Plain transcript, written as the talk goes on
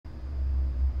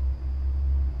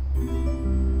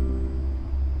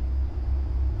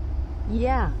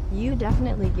Yeah, you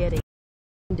definitely get it.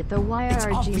 The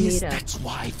YRG meetup. That's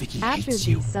why Vicky After hates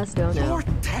you. the sus don't know. Your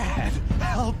dad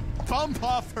helped bump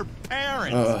off her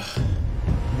parents.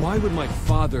 Why would my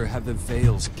father have the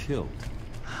Vales killed?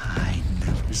 I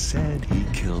never said he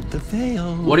killed the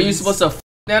Vales. What are you supposed to f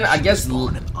then? I guess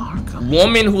Arkham.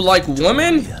 woman who like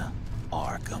women?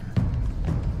 Arkham.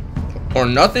 Or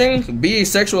nothing? Be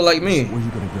asexual like me. Where you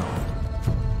gonna go?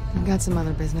 I've got some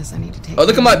other business I need to take. Oh,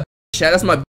 look at my chat. That's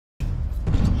my.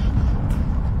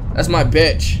 That's my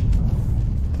bitch.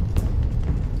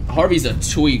 Harvey's a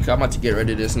tweak. I'm about to get rid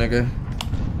of this nigga.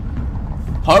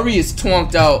 Harvey is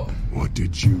twonked out. What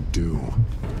did you do?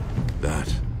 That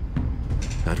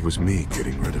was me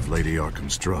getting rid of Lady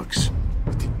Arkham's drugs.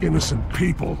 The innocent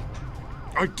people.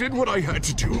 I did what I had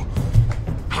to do.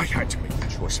 I had to make a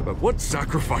choice about what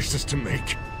sacrifices to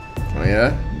make. Oh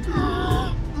yeah?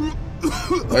 Oh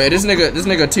yeah, this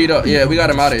nigga teed up. Yeah, we got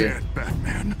him out of here.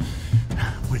 Batman.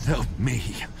 Without me,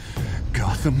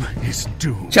 Gotham is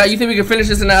doomed. Chat, you think we can finish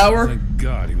this in an hour? Thank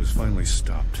God he was finally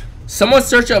stopped. Someone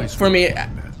search up for me.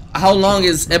 How long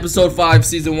is episode 5,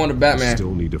 season 1 of Batman?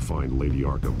 Still need to find Lady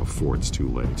Arkham before it's too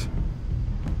late.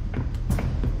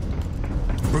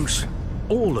 Bruce,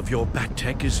 all of your bat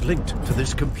tech is linked to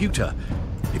this computer.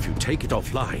 If you take it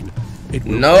offline, it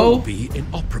will all be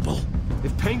inoperable.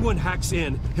 If Penguin hacks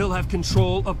in, he'll have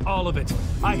control of all of it.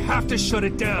 I have to shut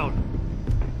it down.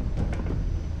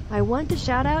 I want to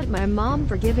shout out my mom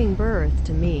for giving birth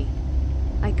to me.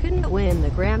 I couldn't win the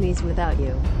Grammys without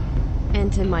you.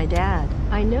 And to my dad,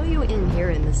 I know you in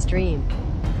here in the stream.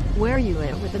 Where you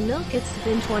at with the milk? It's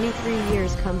been 23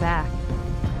 years, come back.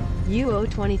 You owe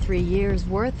 23 years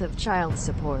worth of child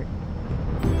support.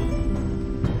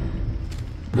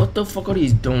 What the fuck are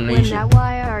these donations? When that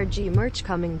YRG merch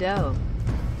coming dough?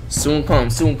 Soon come,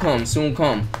 soon come, soon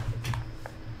come.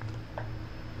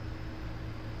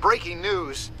 Breaking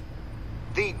news.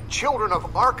 The children of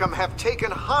Arkham have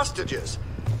taken hostages.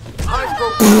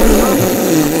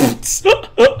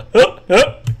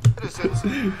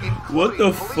 What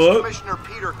the fuck? Commissioner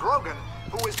Peter Grogan,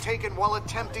 who was taken while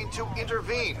attempting to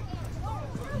intervene.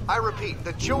 I repeat,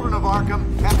 the children of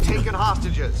Arkham have taken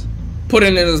hostages. Put it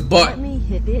in his butt. Let me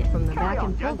hit it from the back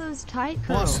and pull those tight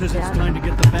curls. Boss says it's time to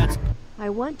get the bats. I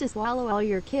want to swallow all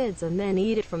your kids and then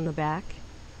eat it from the back.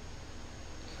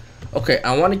 Okay,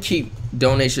 I want to keep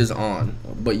donations on,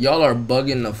 but y'all are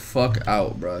bugging the fuck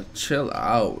out, bro. Chill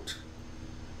out.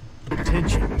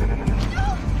 Attention.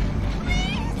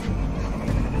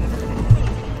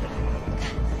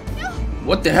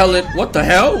 What the hell? What the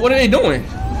hell? What are they doing?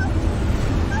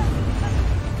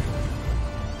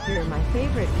 You're my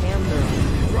favorite cam girl.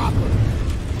 Drop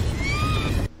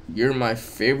her. You're my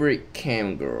favorite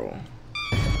cam girl.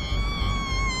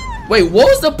 Wait, what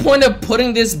was the point of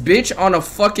putting this bitch on a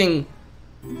fucking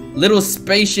little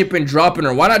spaceship and dropping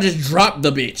her? Why not just drop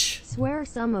the bitch? Swear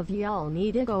some of y'all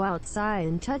need to go outside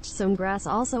and touch some grass.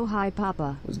 Also, hi,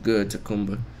 Papa. What's good,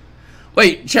 Takumba?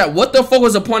 Wait, chat, what the fuck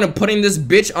was the point of putting this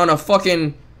bitch on a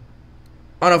fucking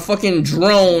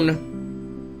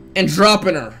drone and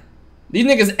dropping her? These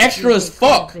niggas extra as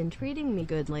fuck. Been treating me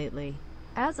good lately.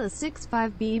 As a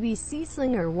 6'5" BBC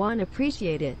slinger, one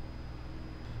appreciate it.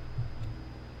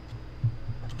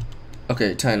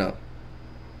 Okay, time up.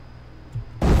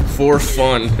 For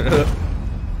fun.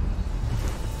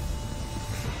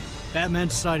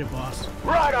 Batman's sighted, boss.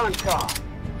 Right on top.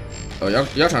 Oh, y'all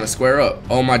trying to square up.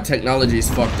 Oh, my technology's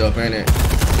fucked up, ain't it?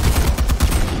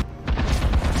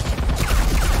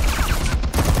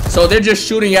 So they're just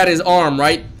shooting at his arm,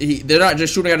 right? They're not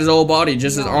just shooting at his whole body,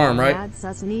 just his arm, right? Mad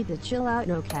sus need to chill out,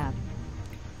 no cap.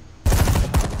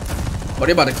 Oh,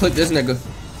 they about to clip this nigga.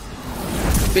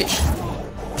 Bitch.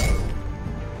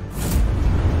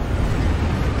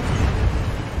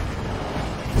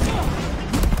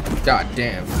 God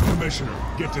damn. Commissioner,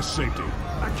 get to safety.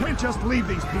 I can't just leave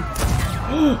these people.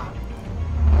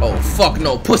 Oh, fuck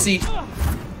no, pussy.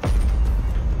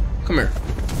 Come here.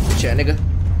 Chat, nigga.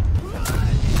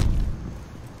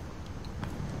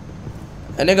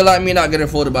 A nigga like me not getting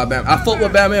folded by Batman. I fuck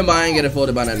with Batman, but I ain't getting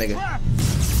folded by that nigga.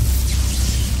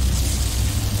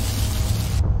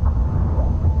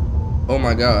 Oh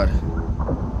my god.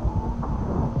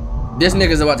 This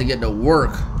nigga's about to get to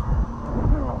work.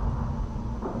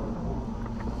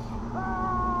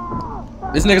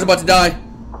 This nigga's about to die.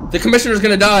 The commissioner's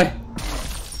gonna die.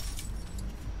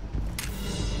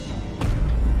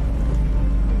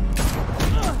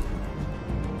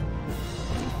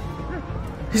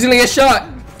 He's gonna get shot.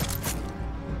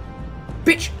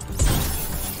 Bitch.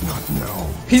 Not now.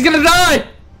 He's gonna die.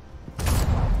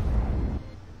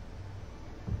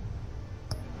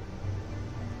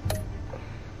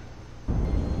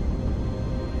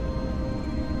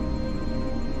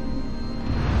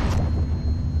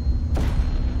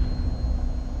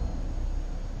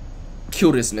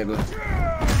 kill this nigga.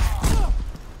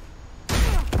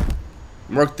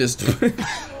 Murk this dude.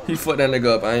 He fucked that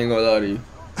nigga up. I ain't gonna lie to you.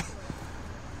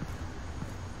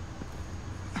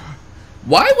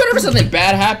 Why whenever something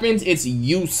bad happens, it's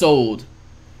you sold?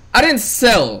 I didn't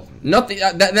sell. Nothing.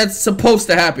 That's supposed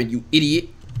to happen, you idiot.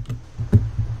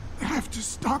 I have to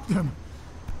stop them.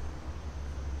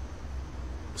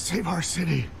 Save our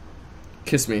city.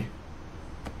 Kiss me.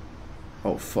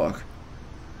 Oh, fuck.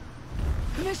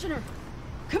 Commissioner!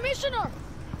 Commissioner!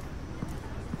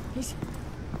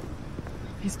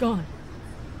 He's gone.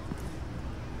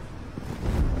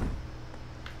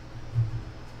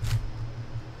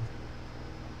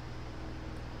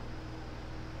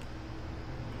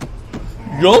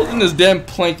 Yo, in this damn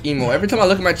plank emo. Every time I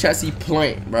look at my chat, see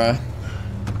plank, bruh.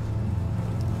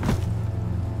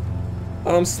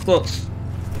 I'm stuck.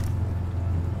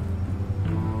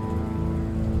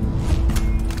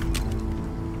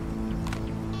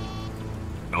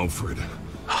 Alfred.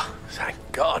 Oh, thank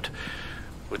God.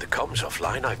 With the comms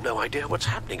offline, I've no idea what's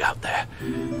happening out there.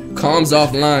 Comms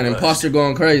offline, imposter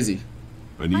going crazy.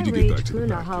 I need to get back to the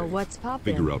Kunaha, what's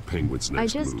poppin'? Figure out Penguin's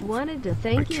next I just move. wanted to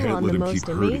thank you on the most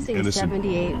amazing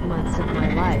 78 months of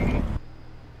my life.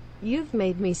 You've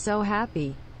made me so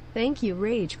happy. Thank you,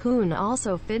 Rage Kun.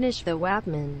 Also finished the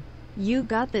Wapman. You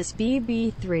got this,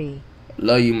 BB3.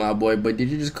 Love you, my boy, but did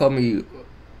you just call me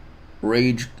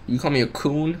Rage? You call me a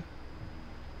coon?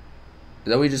 Is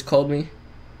that what you just called me?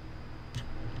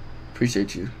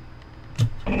 Appreciate you.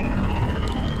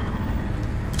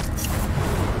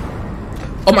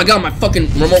 Oh my god, my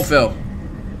fucking remote fell.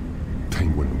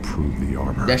 Penguin improved the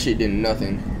armor. That shit did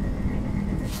nothing.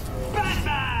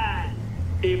 Batman!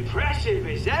 Impressive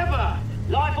as ever.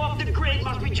 Life off the grid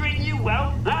must be treating you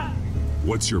well, huh?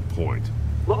 What's your point?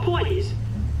 My point is,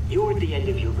 you're at the end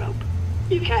of your rope.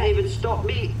 You can't even stop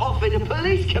me offing a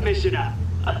police commissioner.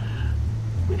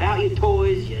 Without your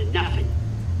toys, you're nothing.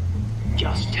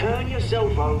 Just turn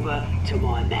yourself over to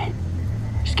my men.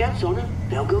 Scouts on them,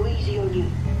 they'll go easy on you.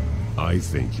 I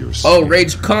think you're Oh,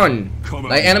 Rage Con.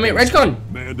 Like animate Rage Con.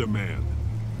 Man to man.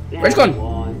 Rage Con.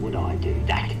 Why would I do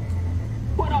that?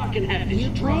 When I can have this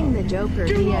You playing the Joker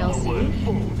DLC?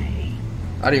 for me.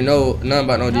 I didn't know nothing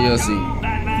about no DLC.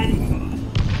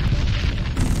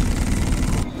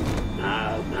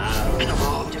 No, come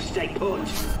on, just stay put.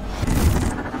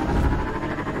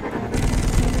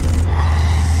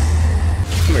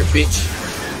 Come here, bitch.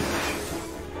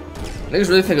 Niggas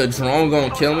really think a drone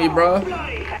gonna kill me, bro?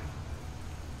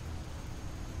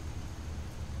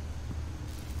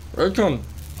 Rage Con.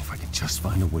 If I could just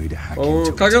find a way to hack Oh,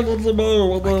 into it, I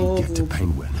can get to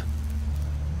Penguin.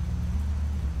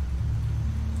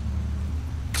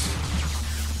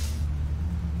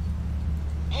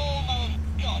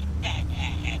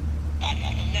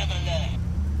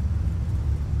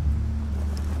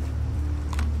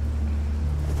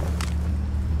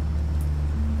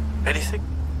 Anything?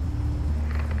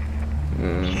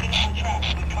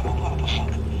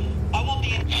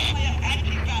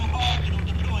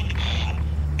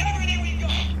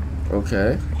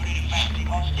 Okay.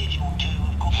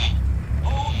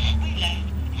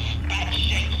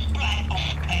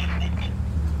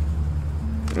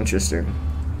 Interesting.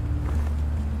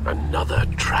 Another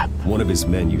trap. One of his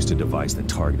men used a device that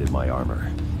targeted my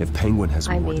armor. If Penguin has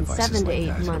more devices 7 to 8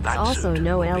 like that, months. Also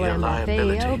no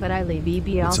LMFAO, but I leave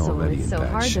BB it's also. already It's in so bad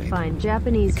hard shape. to find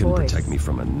Japanese It couldn't voice. protect me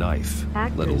from a knife,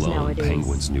 Actors let alone nowadays.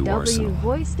 Penguin's new W arsenal.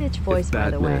 voice stitch voice, If by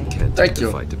the way. Batman can't take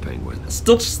the fight to Penguin,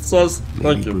 Stitch says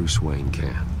maybe Bruce Wayne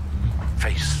can.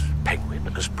 Face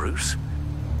Penguin as Bruce?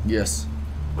 Yes.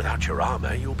 Without your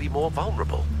armor, you'll be more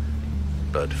vulnerable.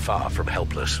 But far from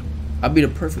helpless. I'd be the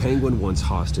perfect. Penguin wants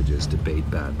hostages to bait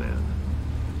Batman.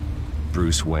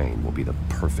 Bruce Wayne will be the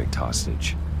perfect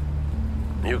hostage.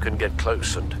 You can get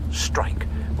close and strike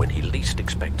when he least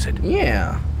expects it.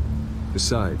 Yeah.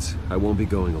 Besides, I won't be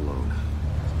going alone.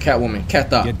 Catwoman,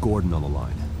 Catha. Get Gordon on the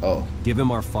line. Oh. Give him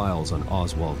our files on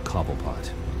Oswald Cobblepot.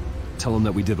 Tell him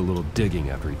that we did a little digging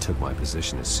after he took my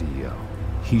position as CEO.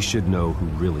 He should know who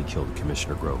really killed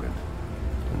Commissioner Grogan,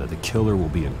 and that the killer will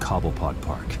be in Cobblepot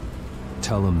Park.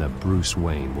 Tell him that Bruce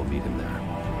Wayne will meet him there.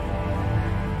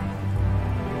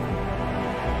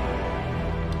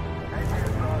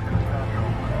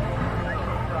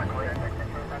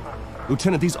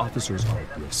 Lieutenant, these officers are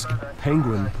at risk.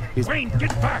 Penguin is— Wayne, get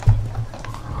back!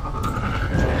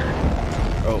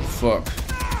 Oh, fuck.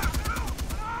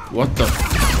 What the?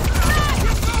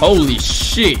 Holy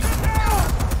shit.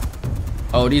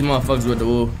 Oh, these motherfuckers with the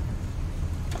wool.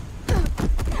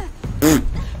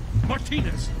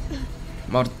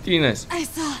 Martinez. I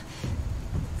saw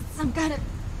some kind of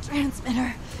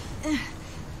transmitter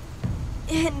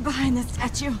hidden behind the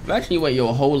statue. Imagine you wait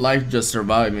your whole life just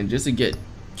surviving just to get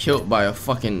killed by a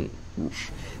fucking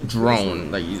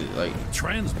drone. Like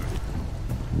transmit.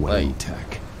 Like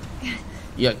tech.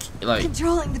 Yeah, like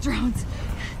controlling the drones.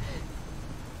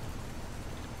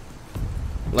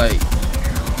 Like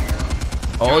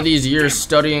all these years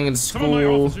studying in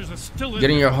school,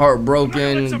 getting your heart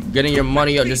broken, getting your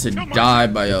money up just to die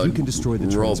by a you can destroy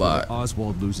the robot.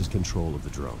 Oswald loses control of the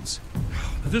drones.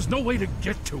 There's no way to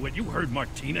get to it. You heard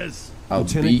Martinez. I'll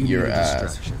beat your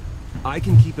ass. I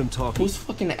can keep him talking. Whose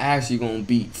fucking ass you gonna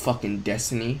beat, fucking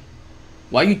Destiny?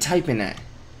 Why you typing that?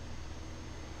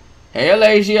 Hey,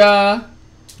 Alasia.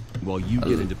 While you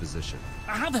get into position.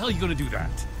 How the hell are you gonna do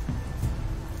that?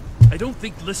 I don't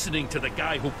think listening to the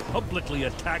guy who publicly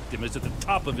attacked him is at the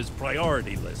top of his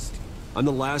priority list. I'm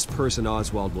the last person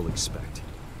Oswald will expect.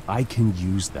 I can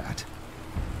use that.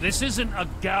 This isn't a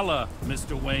gala,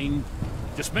 Mr. Wayne.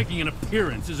 Just making an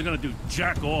appearance isn't gonna do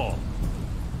jack all.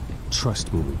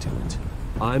 Trust me, Lieutenant.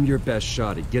 I'm your best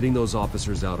shot at getting those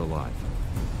officers out alive.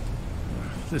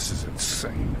 This is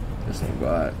insane. This ain't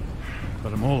bad.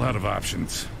 But I'm all out of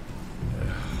options.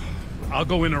 I'll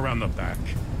go in around the back.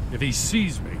 If he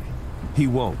sees me... He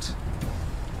won't.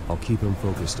 I'll keep him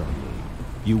focused on me.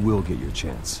 You will get your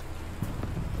chance.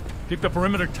 Keep the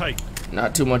perimeter tight.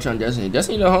 Not too much on Destiny.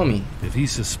 Destiny the homie. If he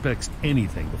suspects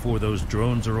anything before those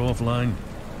drones are offline,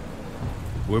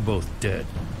 we're both dead.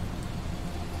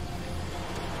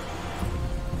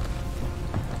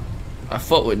 I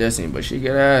fuck with Destiny, but she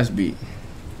get her ass beat.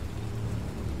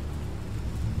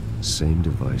 Same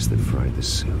device that fried the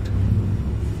suit.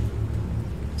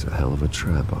 It's a hell of a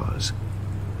trap, Oz.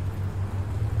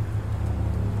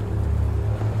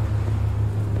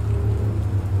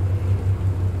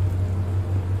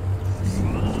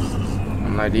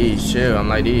 I'm like these, chill, I'm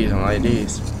like these, I'm like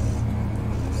these.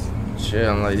 Chill,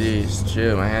 I'm like these,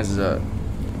 chill, my hands is up.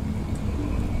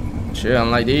 Chill,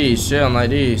 I'm like these, chill, I'm like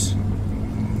these.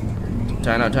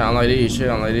 Turn up, I'm like these,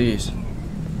 chill, I'm like these.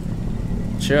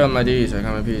 Chill, I'm like these, I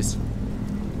come in peace.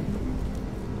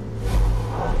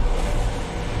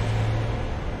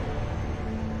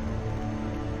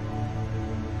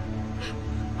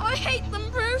 I hate them,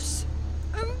 Bruce.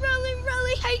 I really,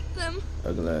 really hate them.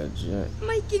 Ugly jet.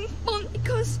 Making fun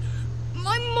because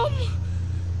my mom,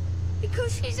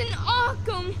 because she's in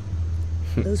Arkham.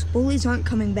 Those bullies aren't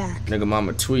coming back. Nigga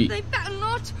mama tweet. They better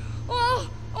not. Oh.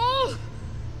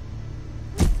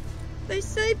 They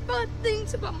say bad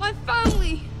things about my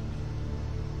family.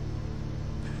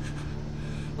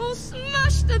 I'll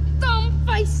smash the dumb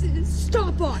faces.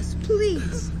 Stop us,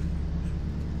 please.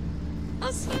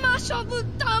 I'll smash all the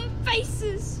dumb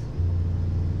faces.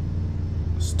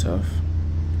 It's tough.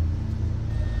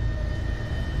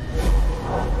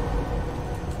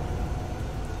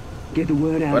 Get the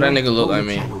word out. What that nigga look like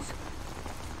me?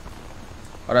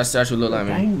 What that statue look like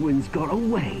me? Penguin's got a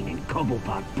Wayne in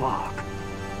Cobblepot Park.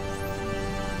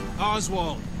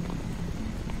 Oswald!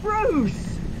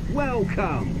 Bruce!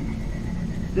 Welcome!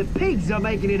 The pigs are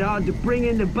making it hard to bring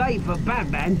in the bait for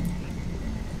Batman.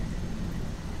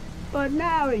 But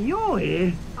now that you're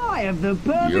here, I have the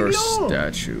perfect Your law.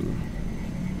 statue.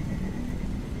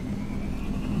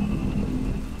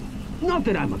 Not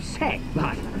that I'm upset,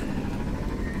 but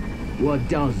what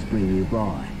does bring you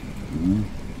by?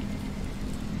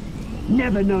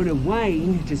 Never known a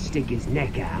Wayne to stick his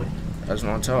neck out. That's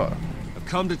not talk. I've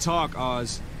come to talk,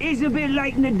 Oz. It's a bit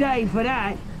late in the day for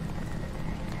that.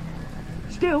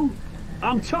 Still,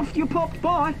 I'm chuffed you popped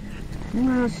by.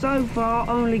 Well, so far,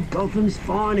 only Gotham's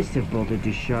finest have bothered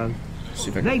to show.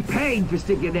 They paid for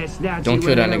sticking their statue. Don't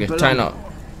kill that nigga. Turn up.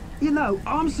 You know,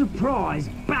 I'm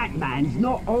surprised Batman's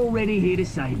not already here to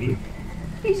save you.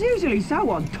 He's usually so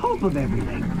on top of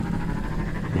everything.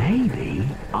 Maybe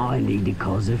I need to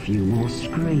cause a few more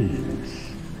screams.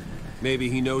 Maybe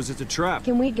he knows it's a trap.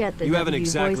 Can we get the You haven't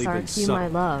exactly been voice RQ, my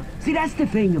love? See, that's the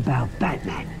thing about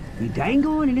Batman. You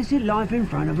dangle an innocent life in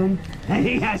front of him, and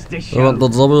he has to show. You want the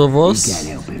W voice? He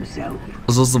can't help himself.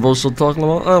 Is this the voice you're talking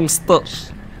about? I'm stuck.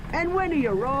 And when he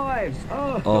arrives,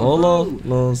 hold on.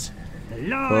 No. The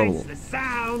lights, the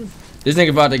sounds. This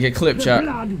nigga about to get clipped, The chat.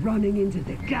 blood running into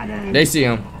the gutter. They see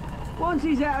him. Once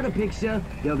he's out of the picture,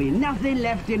 there'll be nothing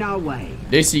left in our way.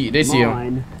 They see him.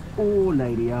 Mine or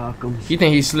Lady Arkham's. He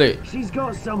think he's slick. She's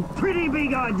got some pretty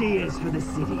big ideas for the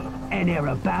city, and they're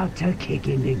about to kick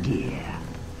into gear.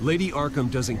 Lady Arkham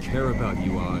doesn't care about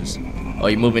you, Oz. Oh,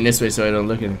 you moving this way so I don't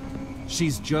look at him.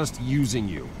 She's just using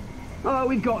you. Oh,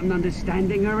 we've got an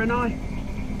understanding, her and I.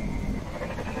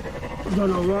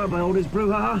 Done all right by all this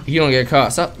brouhaha. He don't get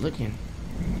caught. Stop looking.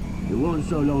 It wasn't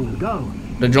so long ago.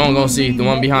 The drone gonna see. The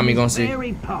one behind me gonna see.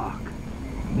 Very park.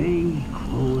 Me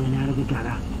crawling out of the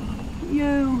gutter.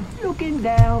 You looking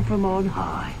down from on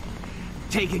high.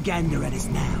 Take a gander at us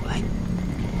now, eh?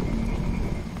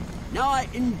 Night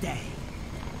and day.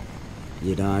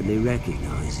 You'd hardly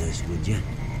recognize us, would you?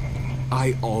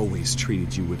 I always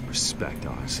treated you with respect,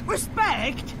 Oz.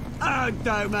 Respect? Oh,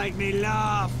 don't make me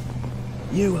laugh.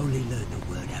 You only learned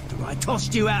the word after I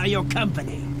tossed you out of your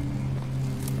company.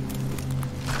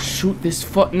 Shoot this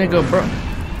fuck nigga, bro.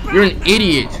 You're an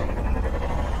idiot.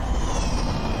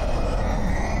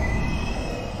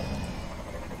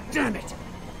 Damn it!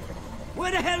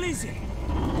 Where the hell is he?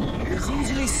 He's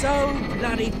usually so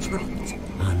bloody prompt.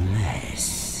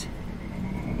 Unless...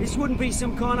 This wouldn't be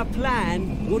some kind of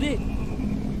plan, would it?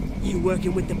 You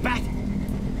working with the Bat?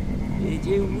 Did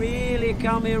you really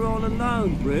come here all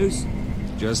alone, Bruce?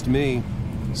 Just me.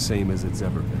 Same as it's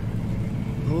ever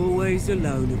been. Always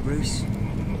alone, Bruce.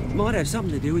 Might have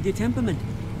something to do with your temperament.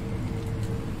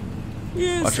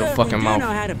 You Watch your certainly fucking do mouth. know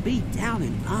how to beat down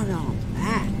an unarmed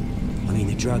man. I mean,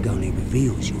 the drug only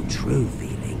reveals your true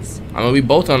feelings. I mean, we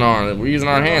both unarmed. We're using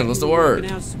our hands. What's the word?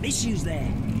 Now, some issues there,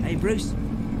 hey, Bruce?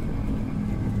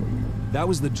 That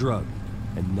was the drug,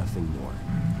 and nothing more.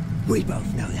 We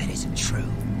both know that isn't true.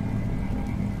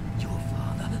 Your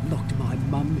father locked my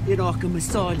mum in Arkham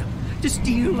Asylum to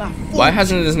steal her. Why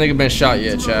hasn't this nigga been shot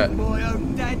yet, chat? My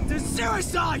own dad to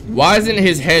suicide. Why isn't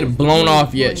his head blown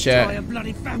off yet, Entire chat?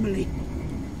 bloody family.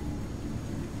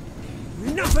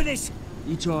 Enough of this.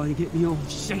 You trying to get me all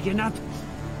shaken up?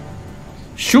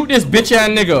 Shoot this bitch ass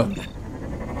nigga.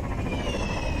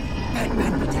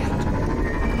 Batman be damned.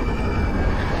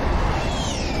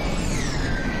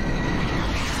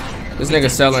 This nigga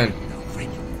selling.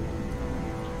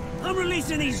 I'm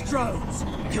releasing these drones.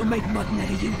 He'll make mutton out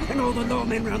of you and all the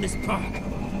lawmen around this park.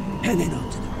 And then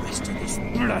on to the rest of this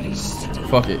bloody city.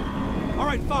 Fuck it. All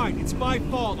right, fine. It's my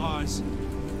fault, Oz.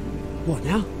 What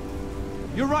now?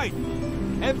 You're right.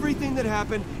 Everything that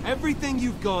happened, everything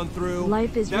you've gone through.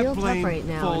 Life is that real tough blame right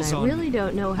now, and falls I on really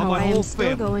don't know on how my I am whole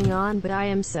still family. going on, but I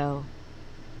am so.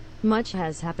 Much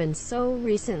has happened so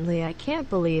recently I can't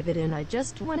believe it, and I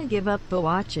just want to give up but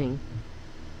watching.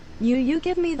 You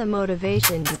give me the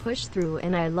motivation to push through,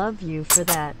 and I love you for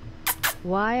that.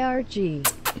 YRG.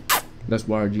 That's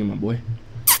YRG, my boy.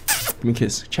 Give me a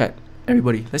kiss. Chat.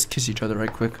 Everybody, let's kiss each other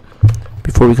right quick.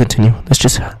 Before we continue, let's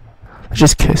just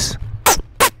kiss.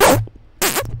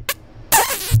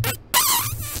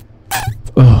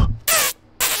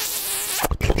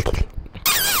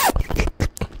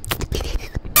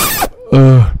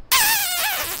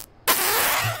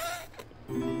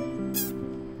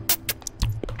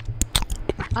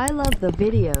 I love the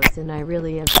videos, and I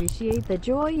really appreciate the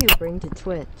joy you bring to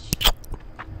Twitch.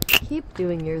 Keep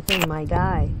doing your thing, my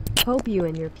guy. Hope you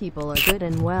and your people are good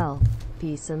and well.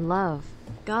 Peace and love.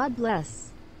 God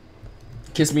bless.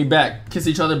 Kiss me back. Kiss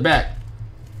each other back.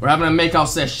 We're having a makeout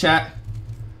sesh, chat.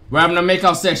 We're having a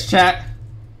makeout sesh, chat.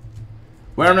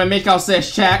 We're having a makeout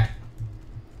sesh, chat.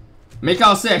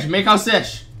 Makeout sesh. Makeout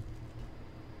sesh.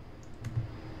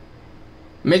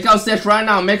 Makeout sesh right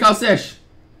now. Makeout sesh.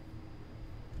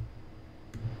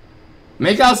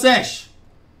 Makeout sesh.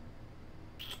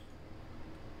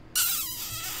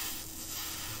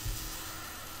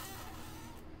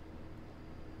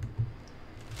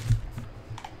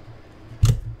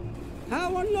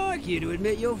 How unlike you to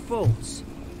admit your faults.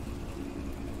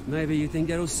 Maybe you think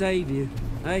that'll save you,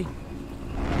 eh?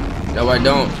 No, I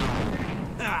don't.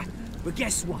 Ah, but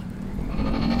guess what?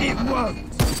 It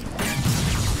won't.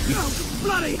 Oh,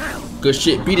 bloody hell! Good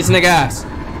shit. Beat this nigga ass.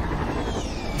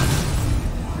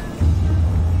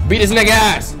 Beat this nigga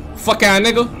ass. Fuck out,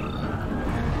 nigga.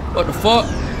 What the fuck?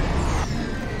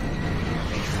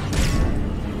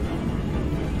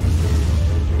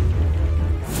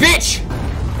 Bitch!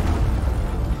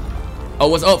 Oh,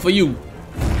 what's up for you,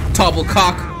 Tobble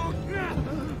cock?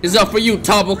 It's up for you,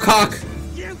 Tobble cock.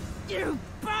 You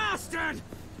bastard!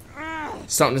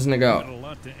 Something this nigga out. Got a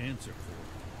lot to answer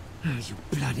for. Oh, you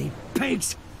bloody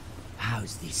pigs!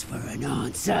 How's this for an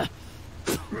answer?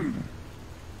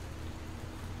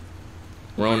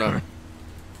 Rona.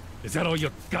 Is that all you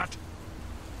got?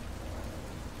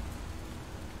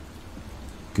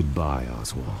 Goodbye,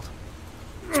 Oswald.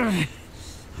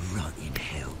 Rot in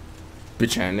hell.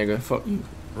 Bitch ass nigga. Fuck you.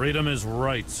 Freedom is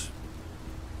rights.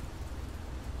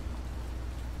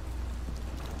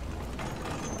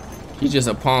 He's just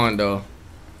a pawn, though.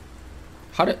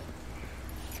 How did...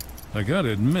 I gotta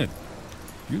admit,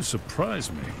 you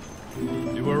surprised me.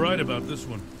 You were right about this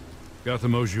one.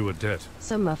 Gotham owes you a debt.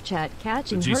 Some of chat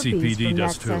catching The herpes GCPD from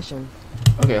does that too. session.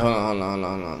 Okay, hold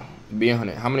on. Be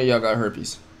 100. How many of y'all got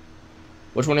herpes?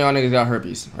 Which one of y'all niggas got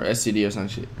herpes? Or STD or some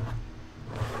shit?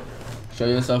 Show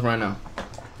yourself right now.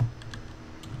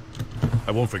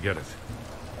 I won't forget it.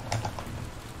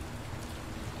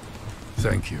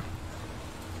 Thank you.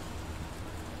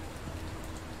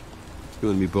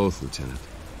 You and me both, Lieutenant.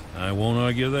 I won't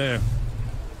argue there.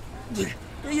 Do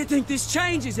you think this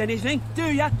changes anything, do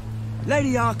ya?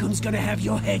 Lady Arkham's gonna have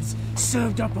your heads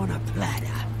served up on a platter.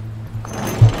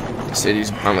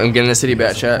 I'm getting the city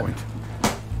back, chat.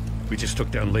 We just took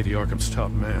down Lady Arkham's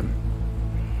top man.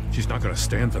 She's not gonna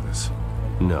stand for this.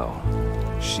 No,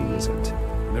 she isn't.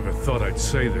 Never thought I'd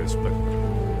say this, but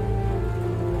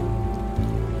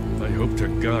I hope to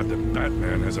God that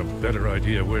Batman has a better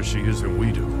idea where she is than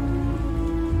we do.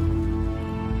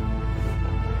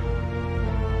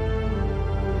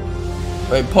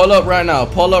 Wait, pull up right now.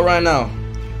 Pull up right now.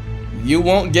 You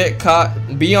won't get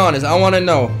caught. Be honest. I want to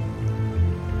know.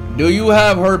 Do you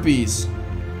have herpes?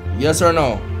 Yes or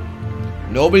no?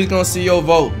 Nobody's gonna see your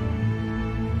vote.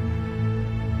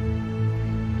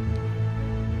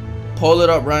 Pull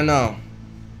it up right now.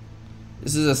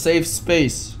 This is a safe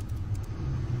space.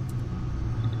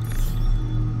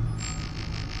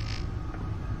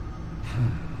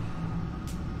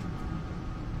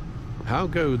 How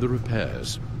go the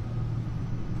repairs?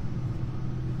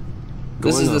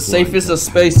 This is Going the offline safest of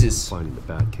kept spaces. Finding the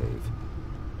Batcave,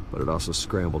 but it also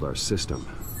scrambled our system.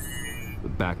 The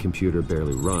Bat computer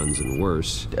barely runs, and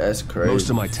worse, that's crazy. Most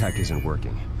of my tech isn't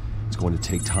working. It's going to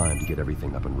take time to get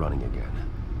everything up and running again.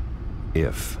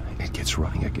 If it gets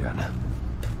running again,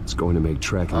 it's going to make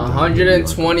tracking down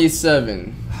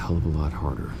 127. a hell of a lot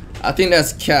harder. I think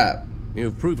that's cap.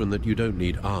 You've proven that you don't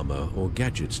need armor or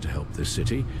gadgets to help this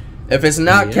city. If it's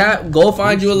not cap, go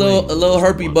find you a little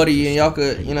herpy buddy, and y'all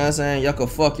could, you know what I'm saying, y'all could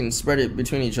fucking spread it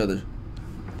between each other.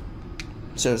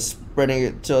 Instead of spreading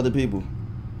it to other people.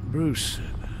 Bruce,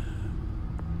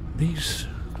 these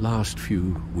last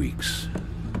few weeks,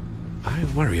 I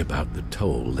worry about the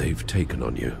toll they've taken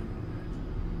on you.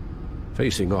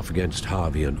 Facing off against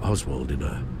Harvey and Oswald in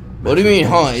a... What do you mean,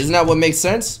 huh? Isn't that what makes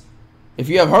sense? If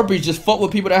you have herpes, just fuck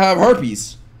with people that have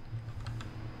herpes.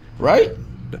 Right?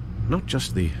 Not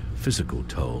just the physical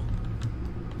toll.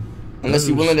 Unless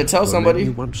you're willing to tell somebody.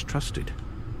 You once trusted,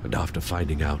 and after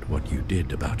finding out what you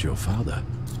did about your father,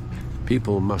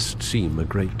 people must seem a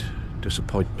great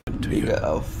disappointment to you. Yeah,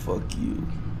 oh, fuck you.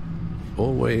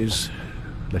 Always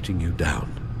letting you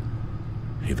down,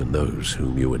 even those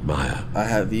whom you admire. I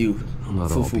have you,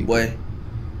 Not all Fufu people. boy.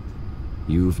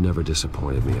 You've never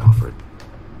disappointed me, Alfred.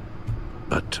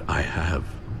 But I have.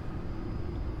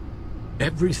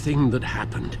 Everything that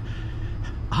happened,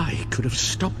 I could have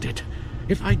stopped it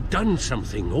if I'd done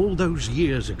something all those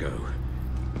years ago.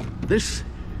 This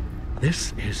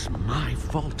is my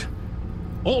fault.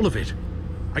 All of it.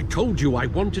 I told you I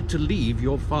wanted to leave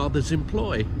your father's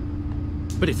employ.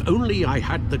 But if only I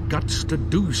had the guts to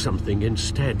do something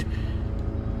instead.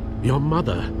 Your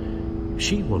mother,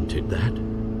 she wanted that.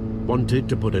 Wanted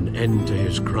to put an end to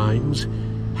his crimes.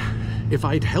 If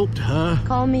I'd helped her...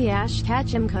 Call me Ash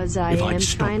Ketchum cause I If I'd am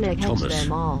trying to stopped catch Thomas,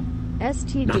 them all.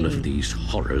 STD. none of these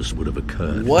horrors would have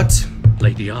occurred. What?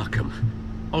 Lady Arkham,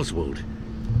 Oswald.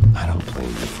 I don't blame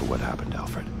you for what happened,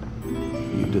 Alfred.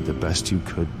 You did the best you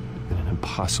could in an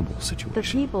impossible situation. The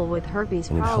people with herpes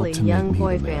And it helped probably to make young me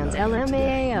boy the man fans. I am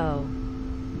today.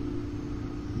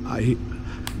 LMAO.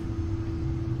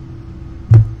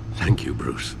 Thank you,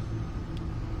 Bruce.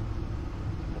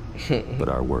 But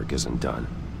our work isn't done.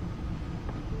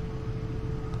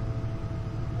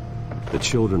 The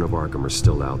children of Arkham are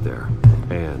still out there,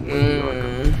 and Lady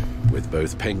Arkham. With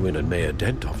both Penguin and Mayor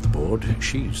Dent off the board,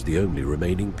 she's the only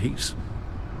remaining piece.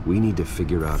 We need to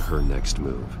figure out her next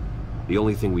move. The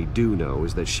only thing we do know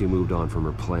is that she moved on from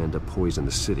her plan to poison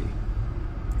the city.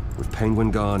 With Penguin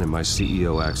gone and my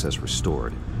CEO access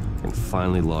restored, I can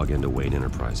finally log into Wayne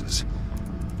Enterprises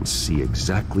and see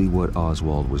exactly what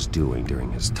Oswald was doing during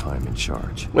his time in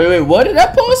charge. Wait, what did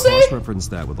that post say? Cross-reference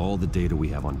that with all the data we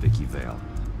have on Vicky Vale.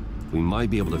 We might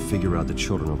be able to figure out the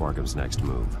children of Arkham's next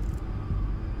move.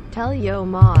 Tell yo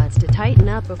mods to tighten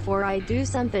up before I do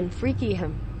something freaky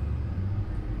him.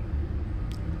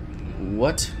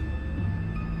 What?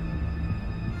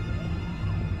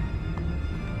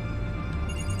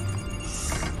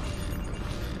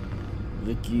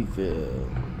 Vicky Vale.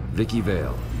 Vicky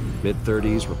Vale,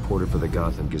 mid-30s, reported for the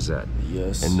Gotham Gazette.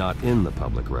 Yes. And not in the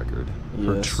public record.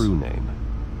 Her Yes. true name,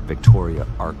 Victoria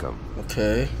Arkham.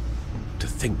 Okay. To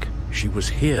think she was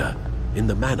here, in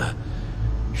the manor.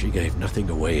 She gave nothing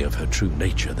away of her true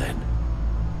nature then.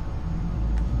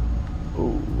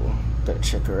 Ooh, better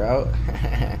check her out.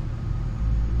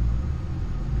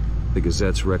 The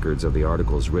Gazette's records of the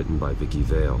articles written by Vicky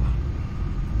Vale.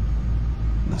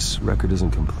 This record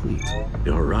isn't complete.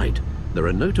 You're right. There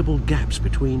are notable gaps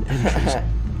between entries,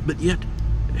 but yet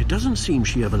it doesn't seem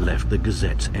she ever left the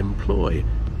Gazette's employ.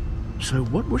 So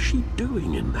what was she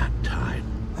doing in that time?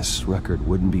 This record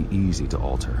wouldn't be easy to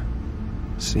alter.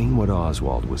 Seeing what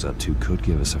Oswald was up to could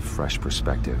give us a fresh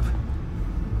perspective.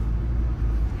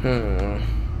 You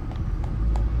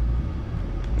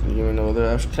even know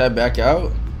that can I back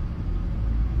out?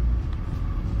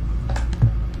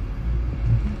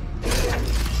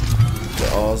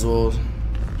 Oswald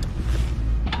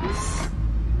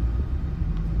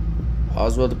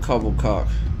the Cobblecock.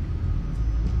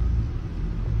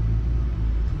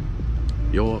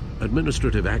 Your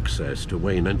administrative access to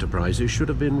Wayne Enterprises should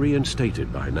have been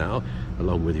reinstated by now,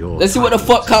 along with your... Let's see what the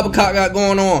fuck Cobblecock got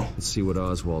going on. Let's see what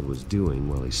Oswald was doing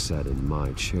while he sat in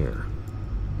my chair.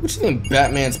 What do you think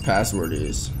Batman's password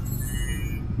is?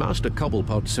 Master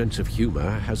Cobblepot's sense of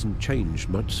humor hasn't changed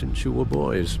much since you were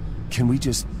boys. Can we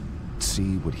just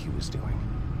see what he was doing?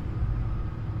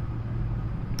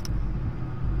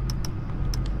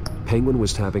 Penguin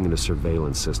was tapping into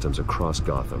surveillance systems across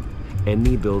Gotham.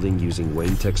 Any building using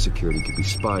Wayne Tech security could be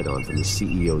spied on from the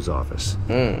CEO's office.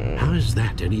 How is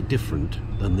that any different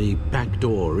than the back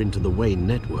door into the Wayne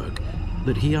network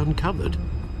that he uncovered?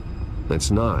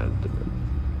 It's not.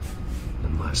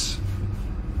 Unless...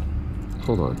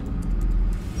 Hold on.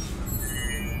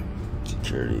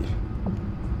 Security.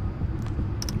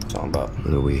 Talking about.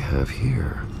 What do we have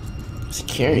here?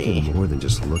 Security. We can more than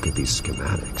just look at these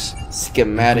schematics.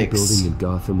 Schematics. Every building in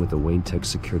Gotham with a Wayne Tech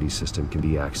security system can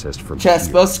be accessed from Chat, here,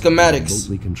 spell schematics.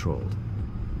 remotely controlled.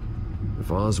 If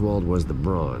Oswald was the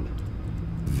brawn,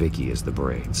 Vicky is the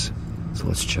brains. So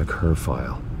let's check her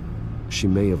file. She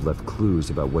may have left clues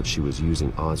about what she was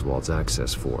using Oswald's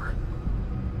access for.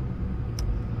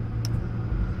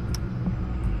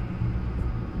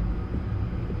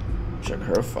 Check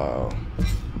her file.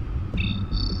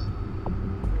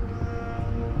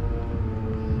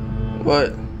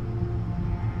 What?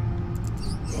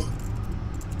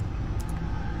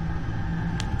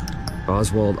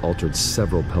 Oswald altered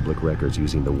several public records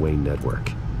using the Wayne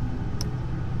network.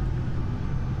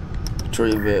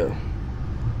 Victoria Vale.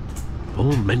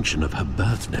 All mention of her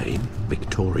birth name,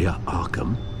 Victoria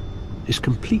Arkham, is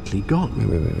completely gone.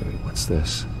 Wait. What's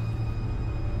this?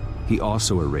 He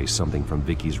also erased something from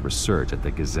Vicky's research at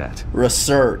the Gazette.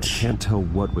 Research. Can't tell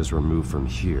what was removed from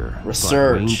here.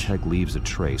 Research. But Wayne Tech leaves a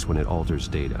trace when it alters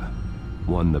data.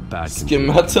 One the bat can...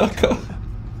 Schematica.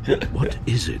 What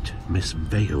is it Miss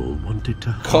Vale wanted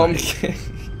to hide?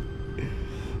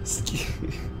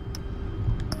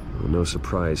 Well, no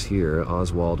surprise here,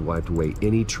 Oswald wiped away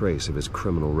any trace of his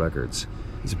criminal records.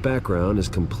 His background is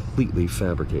completely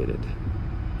fabricated.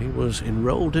 He was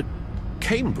enrolled at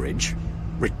Cambridge?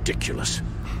 Ridiculous.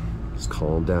 Just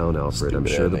calm down, Alfred. I'm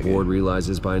sure the board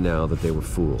realizes by now that they were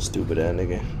fooled. Stupid ass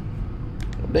nigga.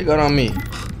 What they got on me?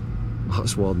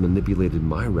 Oswald manipulated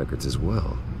my records as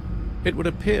well. It would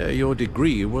appear your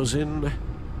degree was in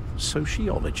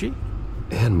sociology?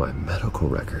 And my medical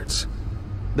records.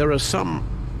 There are some,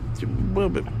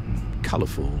 well,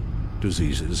 colorful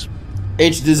diseases.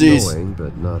 H disease. Annoying,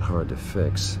 but not hard to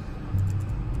fix.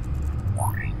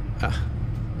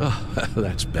 Oh,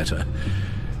 that's better.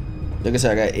 Like I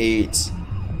said, I got AIDS.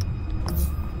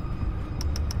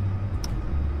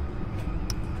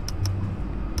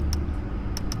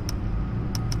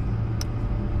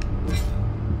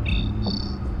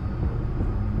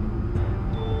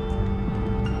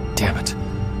 Damn it.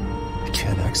 I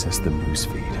can't access the news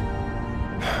feed.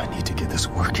 I need to get this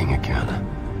working again.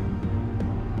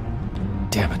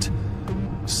 Damn it.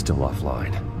 Still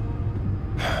offline.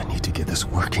 I need to get this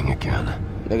working again.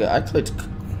 Nigga, I clicked.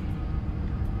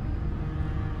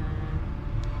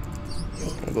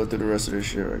 I'll go through the rest of this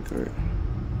shit right quick.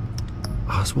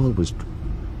 Oswald was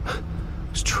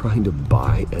trying to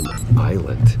buy an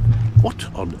island.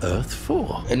 What on earth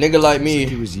for? A nigga like me.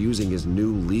 He was using his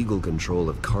new legal control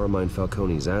of Carmine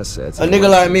Falcone's assets. A nigga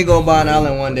like me gonna buy an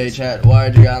island one day, chat.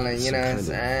 YG Island, you know what I'm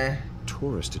saying?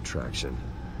 Tourist attraction.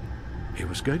 He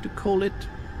was going to call it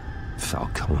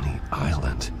Falcone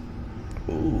Island.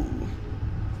 Ooh.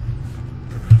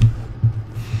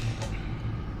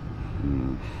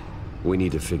 We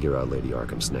need to figure out Lady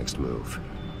Arkham's next move.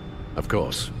 Of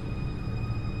course.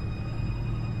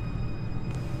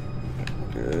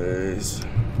 Guys.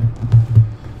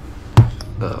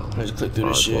 Oh, I just clicked through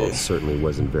this Oswald shit. certainly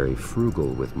wasn't very frugal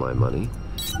with my money.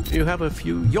 You have a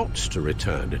few yachts to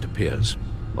return, it appears.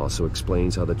 Also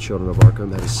explains how the children of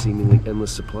Arkham had a seemingly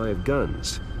endless supply of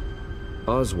guns.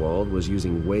 Oswald was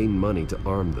using Wayne money to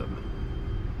arm them.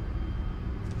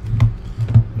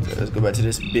 Okay, let's go back to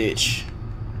this bitch.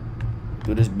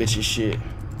 Do this bitchy shit.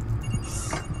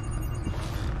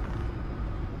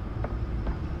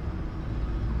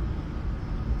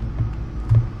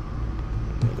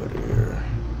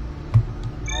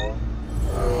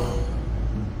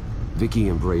 Vicky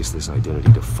embraced this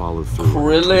identity to follow through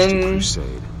on a twisted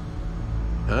crusade.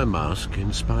 Her mask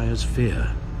inspires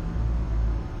fear.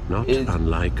 Not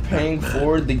unlike paying Batman.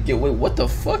 forward the get. Wait, what the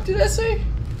fuck did that say?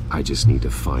 I just need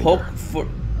to find Hope her. for.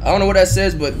 I don't know what that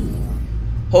says, but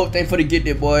hope thing for the get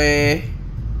there, boy.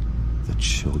 The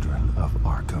children of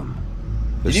Arkham.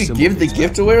 Did you give the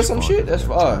gift away or some shit? That's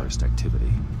fine. Terrorist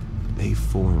activity. They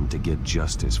formed to get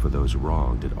justice for those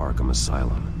wronged at Arkham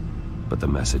Asylum, but the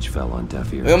message fell on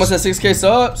deaf ears. We almost had 6K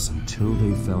subs. Until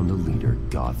they found a leader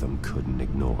Gotham couldn't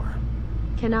ignore.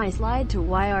 Can I slide to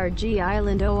YRG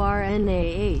Island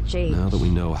ORNAHH? Now that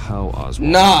we know how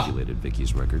Oswald manipulated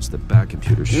Vicky's records, the back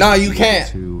computer should Nah, you be can't.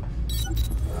 To...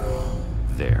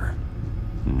 There.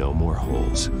 No more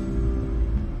holes.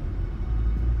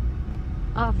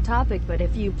 Off topic, but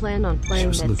if you plan on playing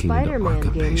Just that looking into Spider-Man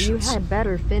Arkham game, you patients, had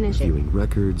better finish it. Viewing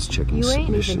records, checking You ain't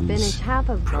even submissions, finished half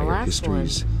of the prior last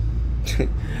histories.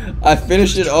 I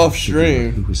finished it off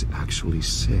stream. Who was actually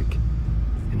sick,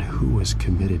 and who was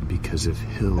committed because of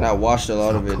Hill. And I watched a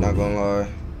lot of it, not gonna lie.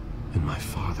 And my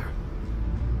father.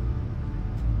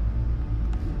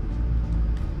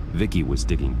 Vicky was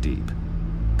digging deep.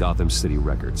 Gotham City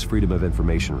records, Freedom of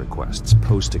Information requests,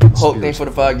 post to Hope thing for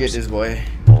the 5 get this boy.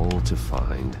 All to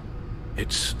find.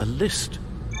 It's a list.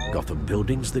 Gotham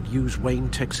buildings that use Wayne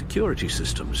Tech security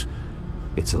systems.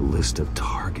 It's a list of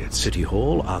targets. City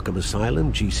Hall, Arkham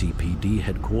Asylum, GCPD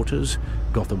headquarters,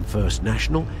 Gotham First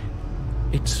National.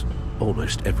 It's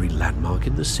almost every landmark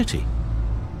in the city.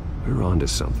 We're onto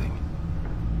something.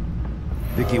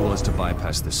 Vicky wants to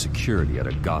bypass the security at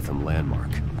a Gotham landmark.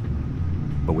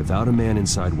 But without a man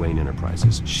inside Wayne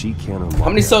Enterprises, she can't unlock. How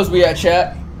many subs we at,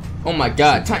 chat? Oh my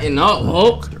god, tighten up,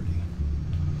 Hulk.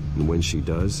 And when she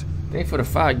does, thanks for the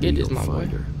 5 get this, my boy.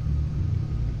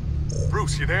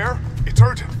 Bruce, you there? It's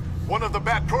urgent. One of the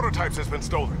Bat prototypes has been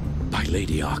stolen. By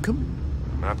Lady Arkham?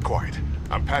 Not quite.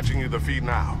 I'm patching you the feed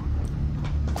now.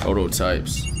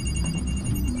 Prototypes.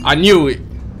 I knew it.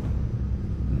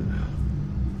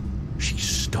 She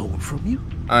stole from you?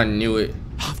 I knew it.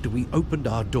 After we opened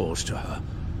our doors to her.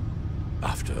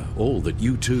 After all that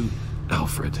you two...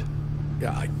 Alfred.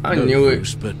 Yeah, I knew it.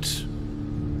 Bruce, but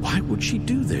why would she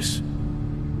do this?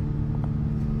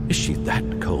 Is she that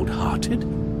cold-hearted?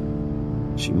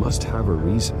 She must have her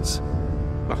reasons.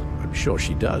 Well, I'm sure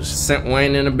she does. Sent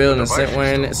Wayne in the building. Sent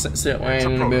Wayne in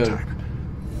the building.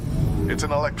 It's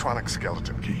an electronic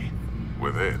skeleton key.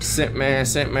 With it, sent man,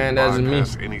 that's me.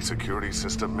 Bypass any security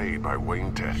system made by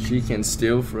Wayne Tech. She can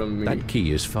steal from me. That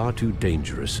key is far too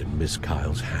dangerous in Miss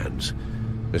Kyle's hands,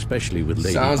 especially with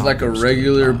Lady. Sounds like a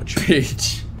regular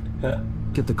bitch.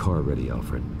 Get the car ready,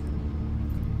 Alfred.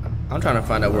 I'm trying to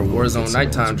find out where Warzone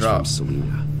Nighttime drops.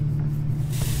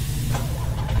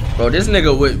 Bro, this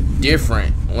nigga whip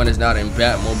different when it's not in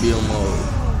Batmobile mode.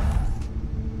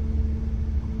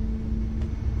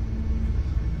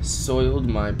 Soiled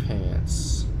my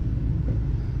pants.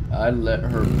 I let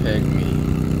her peg me.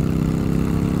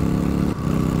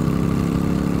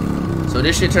 So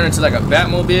this shit turned into like a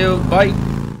Batmobile bike.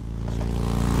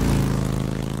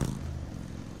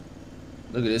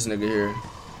 Look at this nigga here.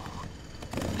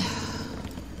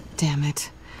 Damn it.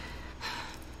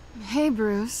 Hey,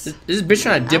 Bruce. This bitch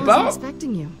trying to dip I out? wasn't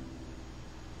expecting you.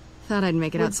 Thought I'd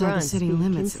make it Would outside the grunts city be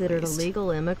limits. considered at least.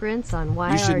 illegal immigrants on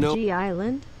should know- YRG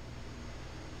Island?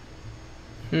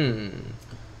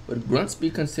 Would grunts be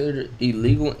considered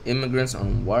illegal immigrants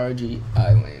on YRG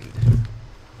Island?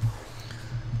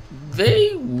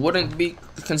 They wouldn't be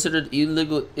considered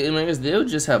illegal immigrants. They'll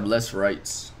just have less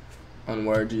rights on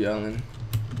YRG Island.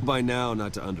 By now,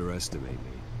 not to underestimate me.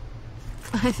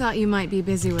 I thought you might be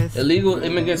busy with Illegal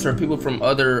immigrants are people from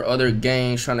other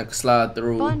gangs trying to slide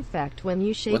through. Fun fact, when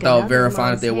you shake without another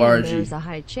verifying if mom's they hand, YRG. there's a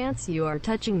high chance you are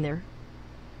touching their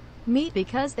meat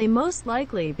because they most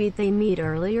likely beat they meat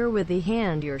earlier with the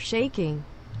hand you're shaking.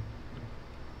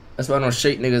 That's why I don't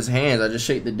shake niggas' hands. I just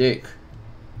shake the dick.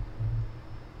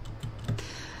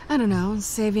 I don't know,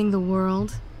 saving the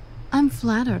world. I'm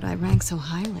flattered I rank so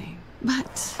highly.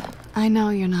 But I know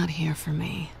you're not here for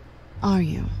me, are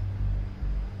you?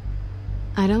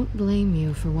 I don't blame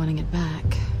you for wanting it back.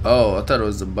 Oh, I thought it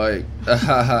was a bike.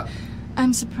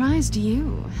 I'm surprised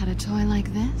you had a toy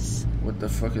like this. What the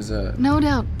fuck is that? No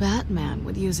doubt Batman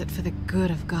would use it for the good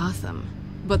of Gotham.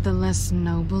 But the less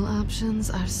noble options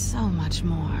are so much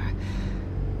more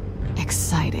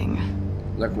exciting.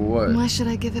 Like what? Why should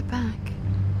I give it back?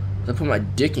 I put my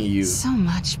dick in you. So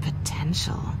much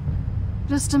potential.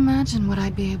 Just imagine what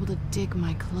I'd be able to dig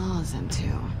my claws into.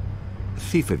 A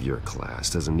thief of your class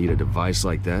doesn't need a device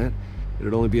like that.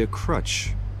 It'd only be a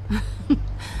crutch.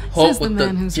 Says the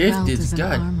man whose belt is an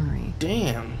God armory.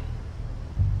 damn.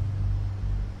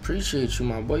 Appreciate you,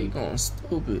 my boy. You going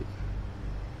stupid.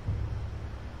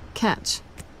 Catch.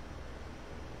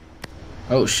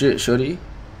 Oh shit, shorty.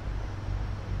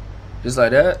 Just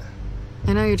like that?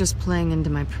 I know you're just playing into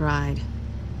my pride.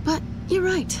 But you're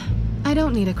right. I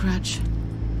don't need a crutch.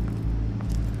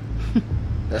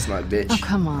 That's my bitch. Oh,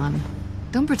 come on.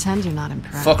 Don't pretend you're not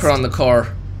impressed. Fuck her on the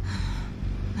car.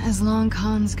 As long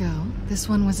cons go, this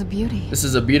one was a beauty. This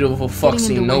is a beautiful fuck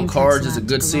scene. No car, just a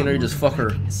good scenery. Just fuck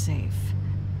her. Safe.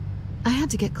 I had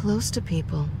to get close to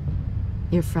people.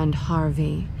 Your friend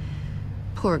Harvey.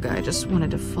 Poor guy just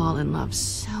wanted to fall in love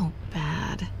so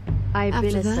bad. I've After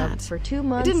been a sub that, for 2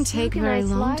 months. It didn't take very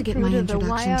long to get my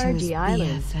introduction to his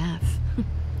BFF.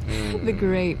 The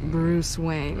great Bruce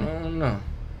Wayne. Oh no.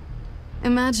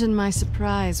 Imagine my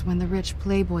surprise when the rich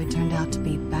playboy turned out to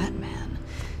be Batman,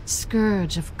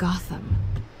 Scourge of Gotham.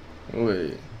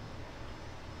 Wait.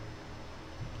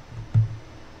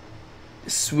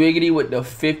 Swiggity with the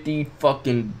 $50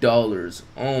 fucking dollars.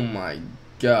 Oh my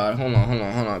god. Hold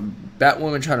on.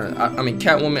 Batwoman trying to. I mean,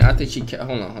 Catwoman. I think she.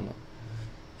 Hold on.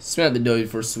 Spend the W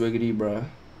for Swiggity, bruh.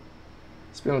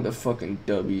 Spend the fucking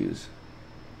W's.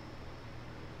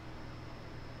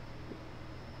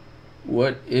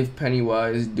 What if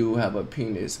Pennywise do have a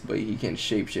penis, but he can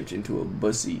shapeshift into a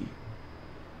bussy?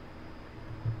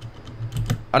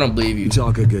 I don't believe you. You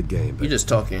talk a good game, but you're just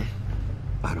talking.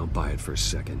 I don't buy it for a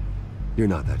second. You're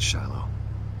not that shallow.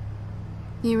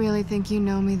 You really think you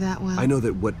know me that well? I know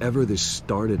that whatever this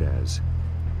started as,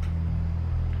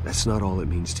 that's not all it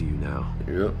means to you now.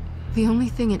 Yep. The only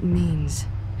thing it means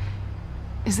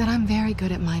is that I'm very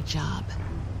good at my job.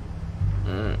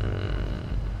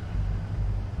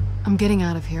 I'm getting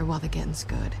out of here while the getting's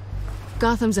good.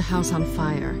 Gotham's a house on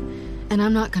fire, and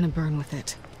I'm not gonna burn with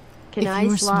it. Can I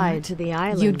slide to the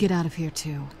island? You'd get out of here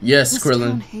too. Yes, this Krillin.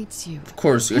 Town hates you. Of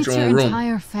course, you got your own your room.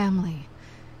 Entire family.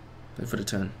 Wait for the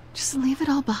 10. Just leave it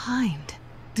all behind.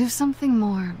 Do something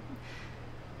more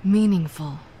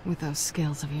meaningful with those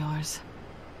skills of yours.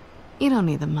 You don't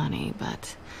need the money,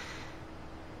 but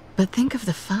think of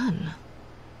the fun.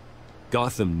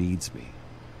 Gotham needs me,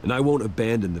 and I won't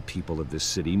abandon the people of this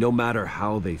city, no matter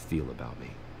how they feel about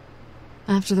me.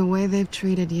 After the way they've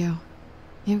treated you,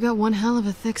 you've got one hell of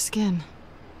a thick skin.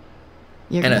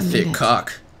 You're and a gonna thick need it.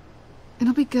 cock.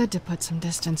 It'll be good to put some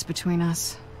distance between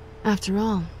us. After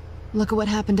all, look at what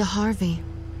happened to Harvey.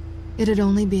 It'd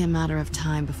only be a matter of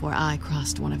time before I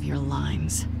crossed one of your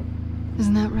lines.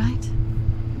 Isn't that right?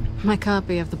 My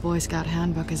copy of the Boy Scout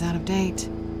Handbook is out of date.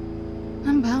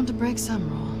 I'm bound to break some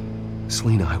rule.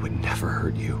 Selena, I would never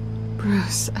hurt you.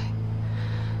 Bruce,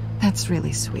 that's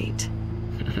really sweet.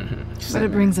 But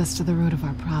it brings us to the root of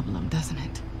our problem, doesn't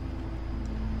it?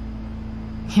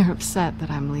 You're upset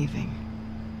that I'm leaving.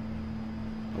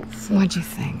 Oh, What'd you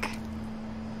think?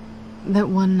 That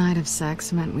one night of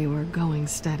sex meant we were going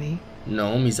steady?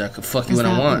 No, means I could fuck you Is when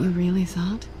I that want. what you really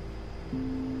thought?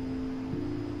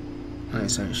 I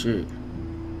ain't saying shit.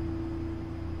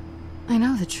 I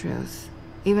know the truth,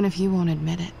 even if you won't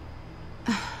admit it.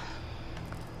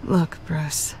 Look,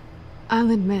 Bruce, I'll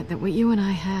admit that what you and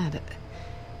I had,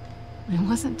 it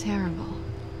wasn't terrible.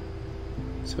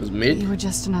 So it was mid? You were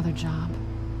just another job.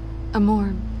 A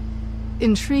more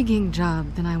intriguing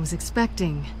job than I was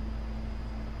expecting.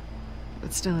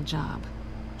 But still a job.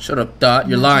 Shut up, Dot.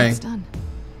 You're Now lying. it's done.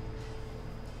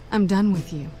 I'm done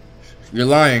with you. You're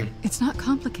lying. It's not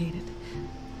complicated.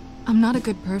 I'm not a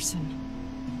good person.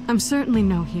 I'm certainly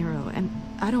no hero, and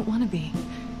I don't want to be.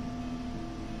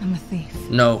 I'm a thief.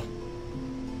 No.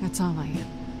 That's all I am.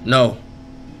 No.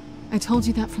 I told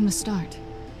you that from the start.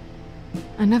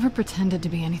 I never pretended to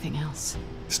be anything else.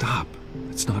 Stop.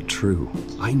 It's not true.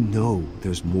 I know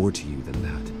there's more to you than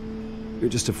that. You're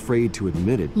just afraid to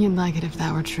admit it. You'd like it if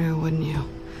that were true, wouldn't you?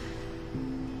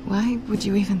 Why would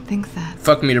you even think that?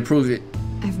 Fuck me to prove it.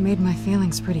 I've made my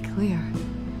feelings pretty clear.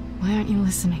 Why aren't you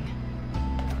listening?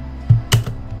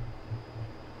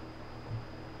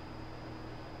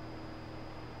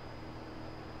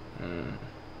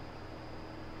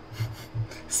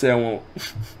 Say I won't.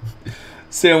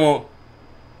 Say I won't.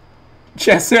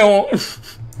 Chat, say I won't.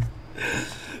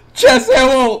 Chat, say I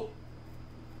won't.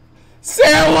 Say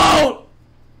I won't.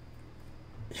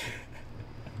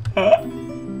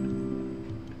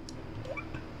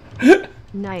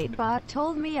 Nightbot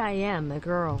told me I am a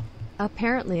girl.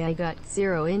 Apparently I got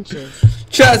 0 inches.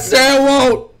 Chat, say I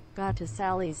won't. Got to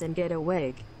Sally's and get a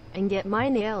wig. And get my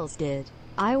nails did.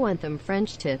 I want them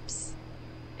French tips.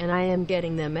 And I am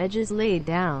getting them edges laid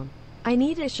down. I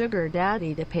need a sugar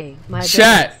daddy to pay my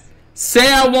Chat, bills.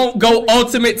 say I won't go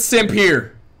ultimate simp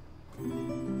here.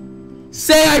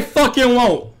 Say I fucking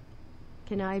won't.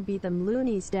 Can I beat them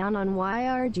loonies down on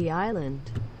YRG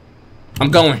Island? I'm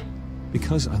going.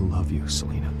 Because I love you,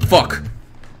 Selena. Fuck.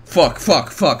 Fuck.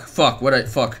 What I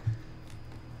fuck.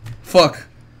 Fuck.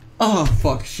 Oh,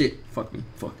 fuck. Shit. Fuck me.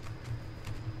 Fuck.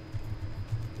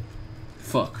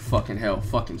 Fuck. Fucking hell.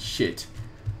 Fucking shit.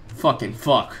 Fucking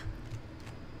fuck.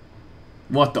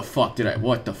 What the fuck did I...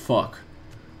 What the fuck?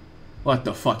 What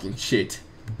the fucking shit?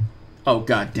 Oh,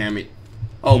 god damn it.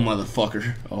 Oh,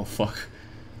 motherfucker. Oh, fuck.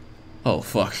 Oh,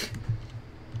 fuck.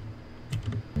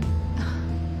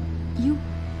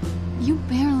 You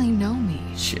barely know me.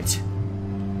 Shit.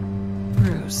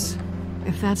 Bruce,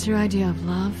 if that's your idea of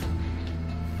love,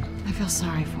 I feel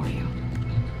sorry for you.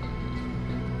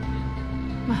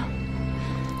 Well,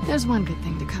 there's one good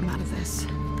thing to come out of this.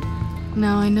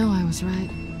 Now I know I was right.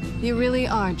 You really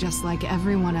are just like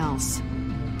everyone else.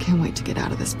 Can't wait to get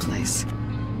out of this place.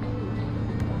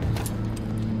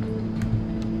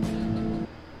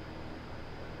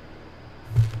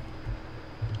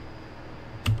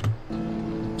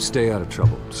 Stay out of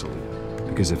trouble, Selena.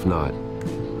 Because if not,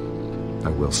 I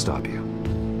will stop you.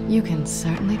 You can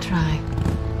certainly try.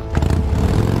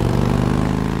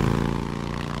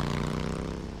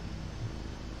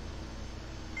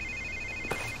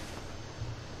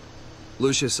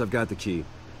 Lucius, I've got the key.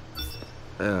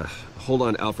 Hold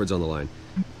on, Alfred's on the line.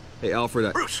 Hey,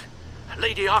 Alfred, Bruce!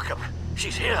 Lady Arkham,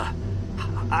 she's here.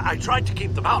 I tried to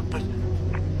keep them out, but...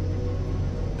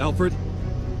 Alfred?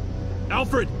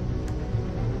 Alfred!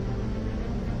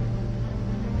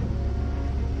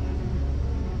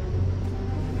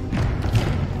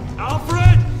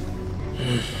 Alfred!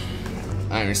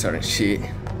 I ain't starting shit.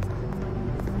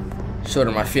 Showed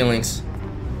her my feelings.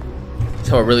 That's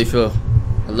how I really feel.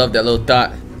 I love that little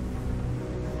thought.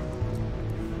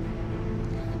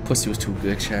 Pussy was too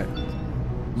good, chat.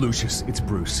 Lucius, it's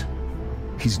Bruce.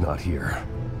 He's not here.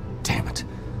 Damn it.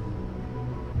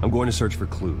 I'm going to search for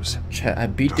clues. Chat, I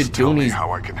beat Just the tell me Doonies.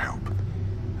 how I can help.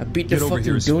 I beat the Get over fucking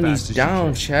here as fast Doonies as down,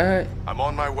 you chat. I'm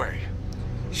on my way.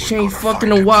 She ain't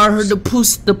fucking a while. I heard the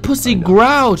pussy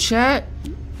growl, chat.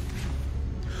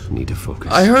 Need to focus.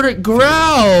 I heard it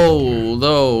growl,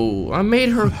 though. I made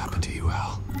her. What happened to you,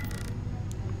 Al?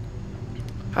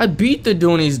 I beat the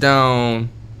Doonies down.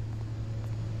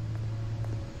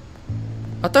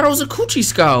 I thought I was a coochie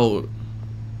scout.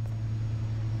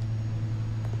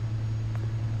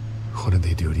 What did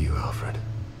they do to you, Alfred?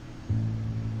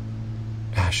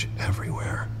 Ash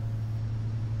everywhere.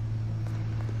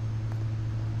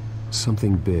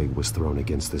 Something big was thrown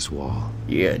against this wall.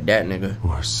 Yeah, that nigga.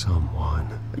 Or someone.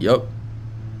 Yup.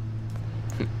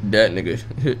 That nigga.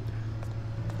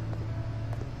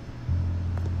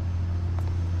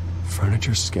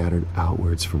 Furniture scattered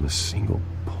outwards from a single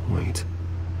point.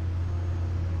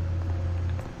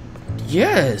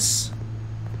 Yes.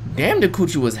 Damn, the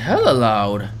coochie was hella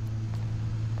loud.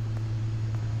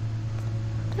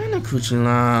 Damn, the coochie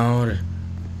loud.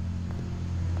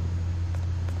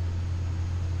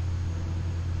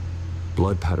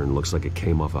 Blood pattern looks like it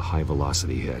came off a high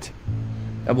velocity hit.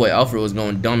 That boy Alfred was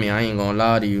going dummy. I ain't gonna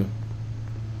lie to you.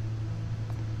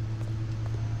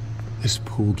 This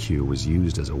pool cue was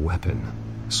used as a weapon.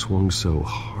 Swung so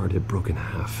hard it broke in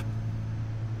half.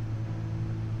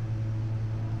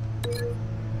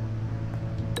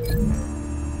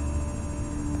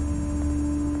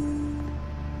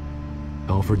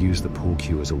 Alfred used the pool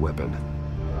cue as a weapon.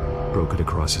 Broke it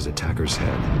across his attacker's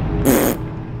head.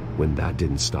 When that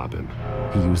didn't stop him,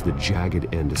 he used the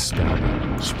jagged end to stab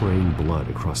him, spraying blood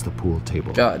across the pool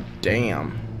table. God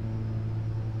damn.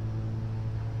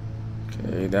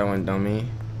 Okay, that one dummy.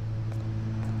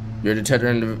 You're the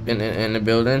detective in the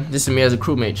building. This is me as a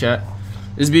crewmate, chat.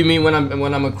 This be me when I'm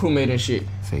a crewmate and shit.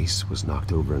 Face was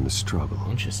knocked over in the struggle.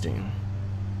 Interesting.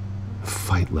 The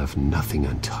fight left nothing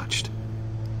untouched.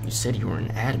 You said you were an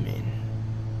admin,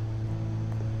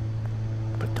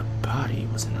 but the body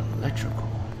was an electrical.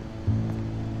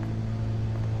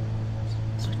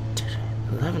 So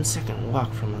 11-second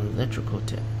walk from electrical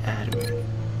to admin.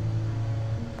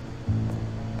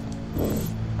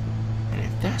 And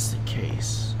if that's the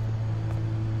case,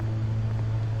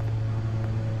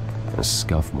 a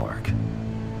scuff mark.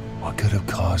 What could have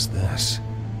caused this?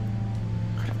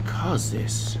 Could have caused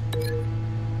this?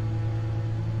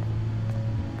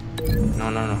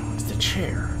 No. It's the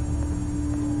chair.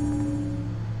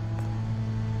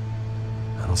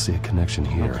 I don't see a connection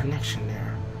here. No connection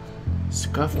there.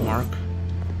 Scuff mark.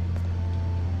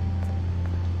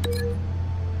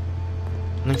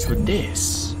 Next with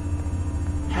this.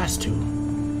 Has to.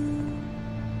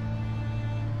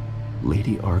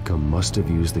 Lady Arkham must have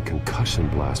used the concussion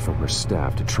blast from her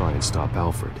staff to try and stop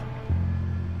Alfred.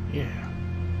 Yeah.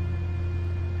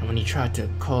 And when he tried to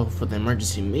call for the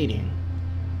emergency meeting,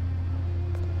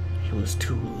 he It was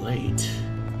too late.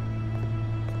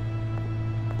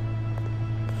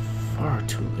 Far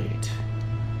too late.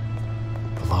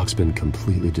 The lock's been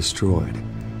completely destroyed.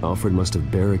 Alfred must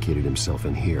have barricaded himself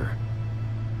in here.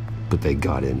 But they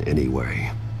got in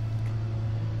anyway.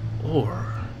 Or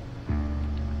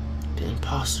the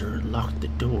imposter locked the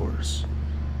doors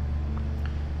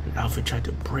and Alfred tried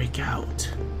to break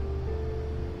out.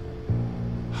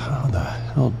 How the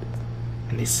hell?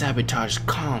 And they sabotaged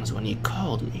comms when he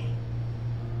called me.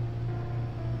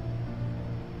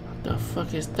 What the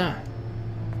fuck is that?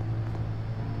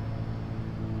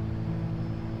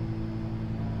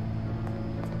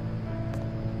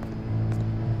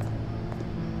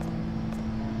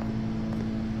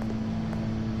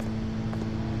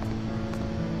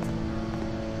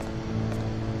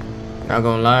 Not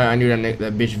gonna lie, I knew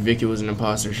that bitch Vicky was an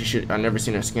imposter. I never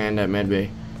seen her scan that medbay.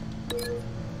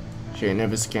 She ain't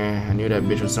never scanned. I knew that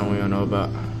bitch was someone you don't know about.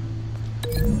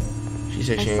 She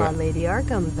said she I saw Lady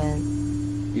Arkham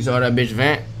vent. You saw that bitch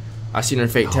vent? I seen her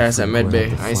fake task at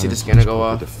medbay. I ain't see the scanner go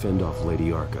off. To fend off Lady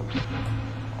Arkham.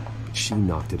 But she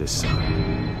knocked it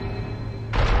aside.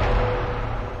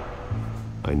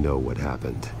 I know what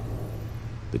happened.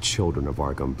 The children of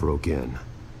Arkham broke in.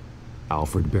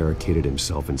 Alfred barricaded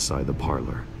himself inside the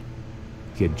parlor.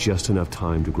 He had just enough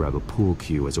time to grab a pool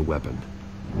cue as a weapon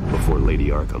before Lady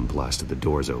Arkham blasted the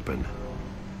doors open.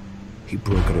 He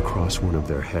broke it across one of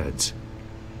their heads,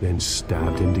 then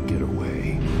stabbed him to get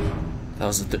away. That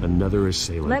was another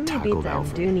assailant. Let me beat tackled them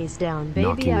Alfred, Doonies down, baby.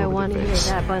 knocking I over want the to hear vase.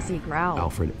 that bussy growl.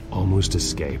 Alfred almost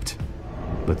escaped,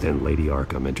 but then Lady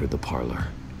Arkham entered the parlor.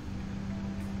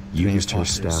 Used her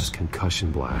staff's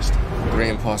concussion blast,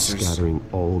 scattering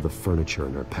all the furniture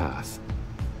in her path.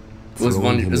 It was a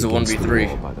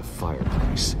 1v3 by the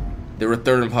fireplace. They were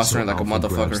third imposter So like a Alfred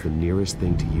grabs motherfucker. the nearest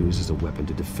thing to use as a weapon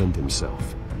to defend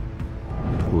himself.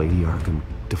 Lady Arkham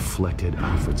deflected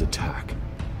Alfred's attack,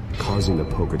 causing the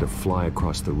poker to fly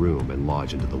across the room and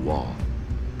lodge into the wall.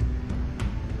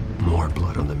 More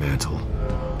blood on the mantle.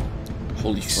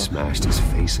 Holy he fuck. Smashed his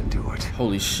face into it.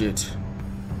 Holy shit.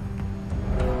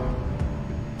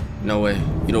 No way.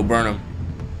 You don't burn him.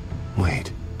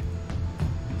 Wait.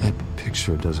 That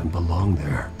picture doesn't belong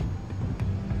there.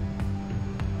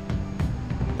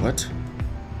 What?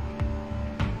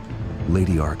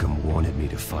 Lady Arkham wanted me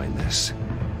to find this.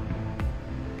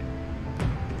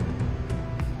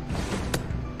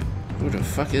 Who the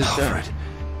fuck is Alfred. that?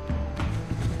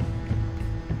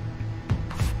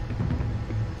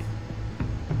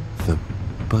 The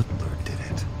butler did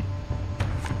it.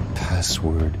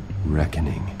 Password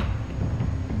reckoning.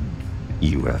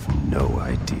 You have no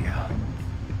idea.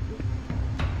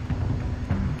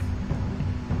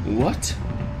 What?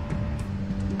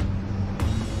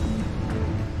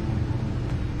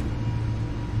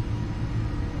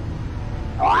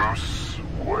 Bruce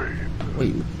Wayne.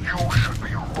 Wait. You should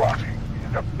be rotting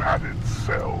in a padded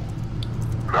cell.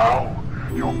 Now,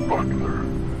 your butler,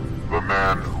 the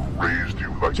man who raised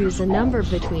you like Choose a number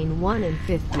between 1 and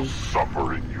 50.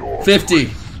 suffer in your 50.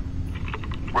 place.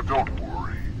 But don't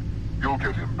worry, you'll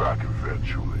get him back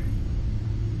eventually.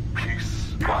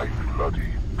 Peace, my bloody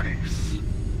peace.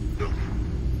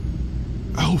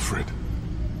 Alfred.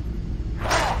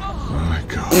 Oh my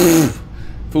God.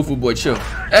 Foo-foo boy, chill.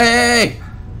 Hey!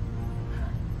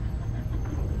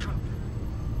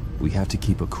 We have to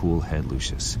keep a cool head,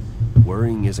 Lucius.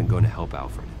 Worrying isn't going to help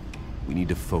Alfred. We need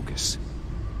to focus.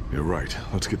 You're right.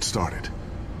 Let's get started.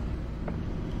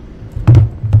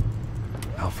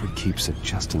 Alfred keeps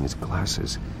adjusting his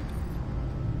glasses.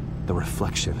 The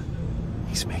reflection.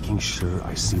 He's making sure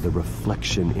I see the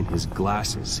reflection in his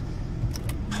glasses.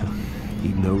 He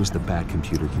knows the Bat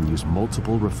computer can use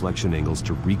multiple reflection angles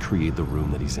to recreate the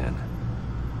room that he's in.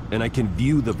 And I can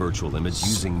view the virtual image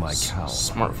using my cowl.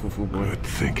 Smart foo-foo boy. Good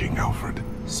thinking, Alfred.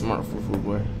 Smart foo-foo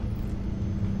boy.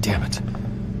 Damn it.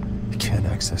 I can't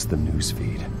access the news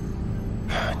feed.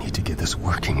 I need to get this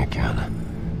working again.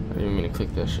 I didn't mean to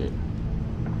click that shit.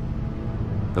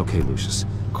 Okay, Lucius.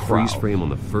 Freeze frame on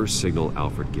the first signal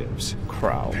Alfred gives.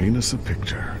 Crowd. Paint us a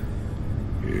picture.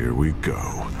 Here we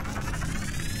go.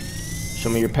 Show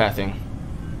me your pathing.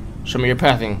 Show me your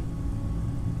pathing.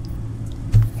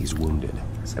 He's wounded.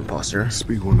 It's imposter. Must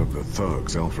be one of the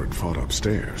thugs Alfred fought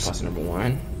upstairs. Imposter number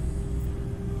 1.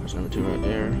 Imposter number 2 right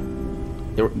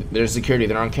there. There's security.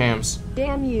 They're on cams.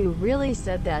 Damn, you really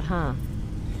said that, huh?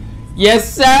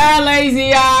 Yes, sir,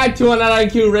 lazy eye. 200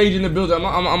 IQ rage in the building.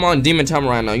 I'm on demon time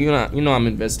right now. You know I'm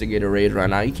investigator rage right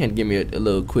now. You can't give me a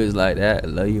little quiz like that. I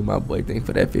love you, my boy. Thanks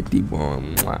for that 50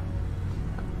 bomb.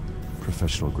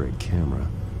 Professional grade camera.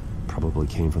 Probably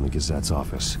came from the Gazette's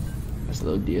office. That's a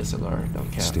little DSLR. Don't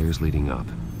count. Stairs leading up.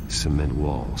 cement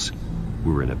walls.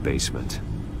 We're in a basement.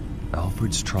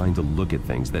 Alfred's trying to look at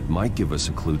things that might give us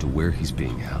a clue to where he's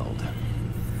being held.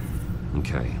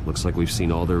 Okay, looks like we've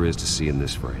seen all there is to see in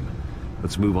this frame.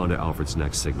 Let's move on to Alfred's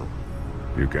next signal.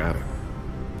 You got it.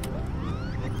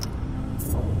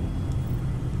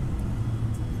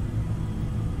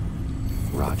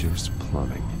 Rogers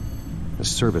Plumbing. A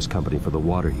service company for the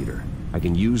water heater. I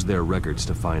can use their records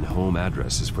to find home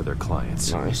addresses for their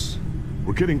clients. Nice.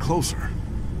 We're getting closer.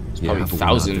 It's probably but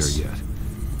thousands. we're not there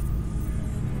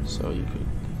yet. So you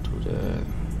could do that.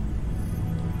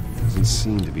 Doesn't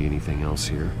seem to be anything else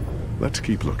here. Let's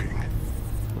keep looking.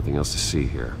 Nothing else to see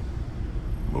here.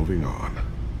 Moving on.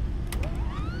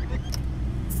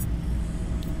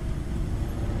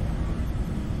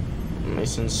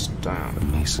 Mason stamp. A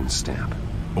Mason stamp.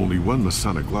 Only one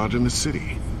Masonic lodge in the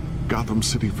city. Gotham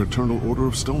City Fraternal Order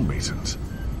of Stonemasons.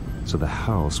 So the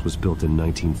house was built in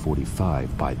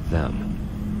 1945 by them.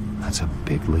 That's a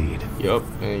big lead. Yup,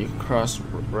 and you can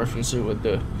cross-reference it with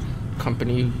the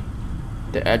company,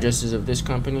 the addresses of this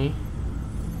company.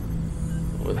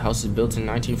 With houses built in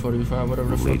 1945, whatever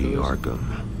the fuck it is. Lady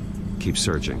Arkham. Keep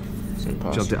searching. It's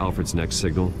impossible. Jump to Alfred's next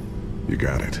signal. You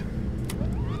got it.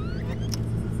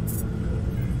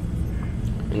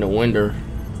 In the window.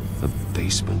 A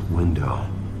basement window.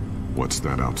 What's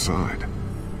that outside?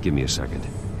 Give me a second.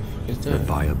 Is They're that?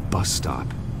 by a bus stop.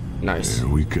 Nice. Here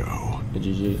we go. The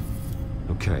GG.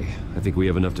 Okay, I think we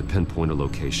have enough to pinpoint a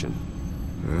location.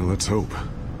 Well, let's hope.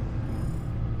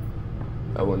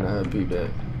 I would not have beat that.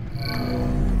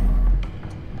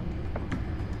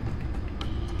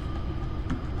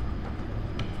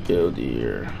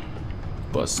 Killdeer.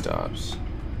 Bus stops.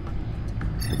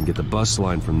 I can get the bus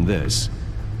line from this,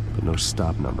 but no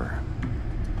stop number.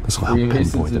 This will help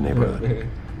Freemasons pinpoint the in neighborhood.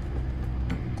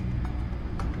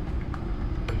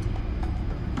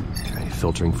 Okay,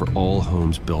 filtering for all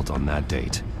homes built on that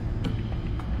date.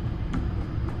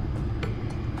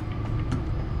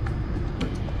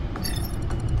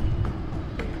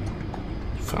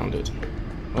 Found it.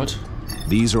 What?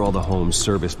 These are all the homes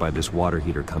serviced by this water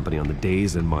heater company on the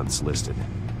days and months listed.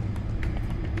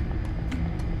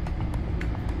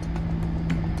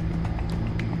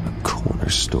 A corner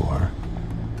store.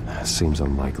 That seems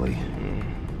unlikely.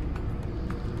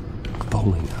 A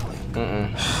bowling alley.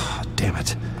 Damn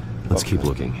it. Let's keep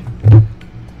looking.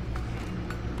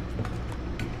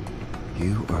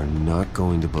 You are not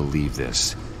going to believe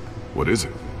this. What is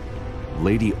it?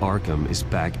 Lady Arkham is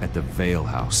back at the Vale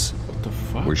House. What the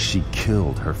fuck? Where she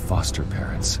killed her foster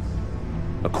parents.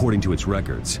 According to its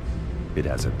records, it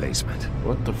has a basement.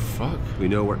 What the fuck? We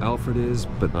know where Alfred is,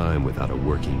 but I'm without a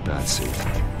working batsuit.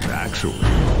 Actually,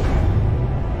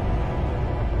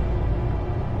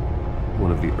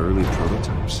 one of the early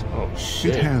prototypes. Oh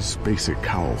shit. it has basic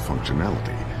cowl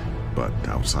functionality, but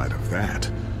outside of that,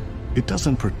 it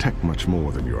doesn't protect much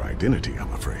more than your identity,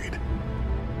 I'm afraid.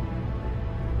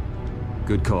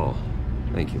 Good call.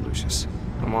 Thank you, Lucius.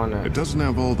 I'm on that. It doesn't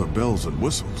have all the bells and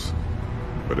whistles,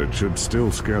 but it should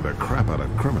still scare the crap out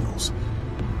of criminals.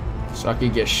 So I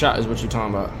could get shot is what you're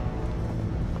talking about.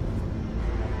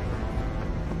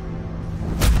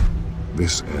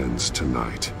 This ends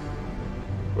tonight.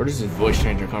 Where does this voice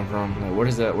changer come from? Like, where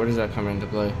does that come into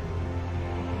play?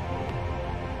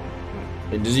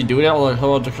 Like, does he do that? Like,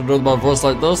 how I can do my voice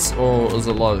like this, or is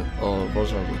it like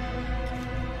voice changer?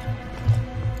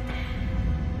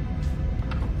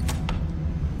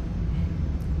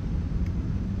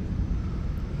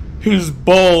 His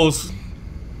balls.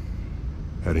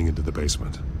 Heading into the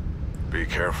basement. Be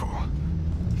careful.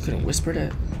 You couldn't whisper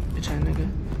that, bitch ass nigga.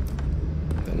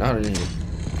 Not in here.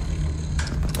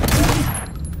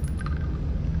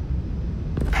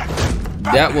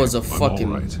 That was a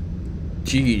fucking right.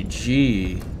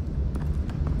 GG.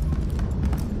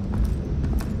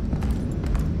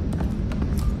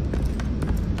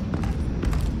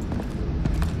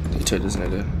 You took this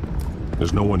nigga.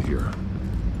 There's no one here.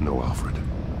 No Alfred.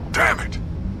 Damn it!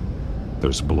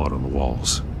 There's blood on the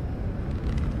walls.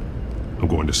 I'm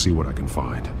going to see what I can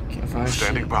find. Can't find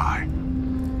Standing shit. by.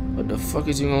 What the fuck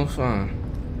is he gonna find?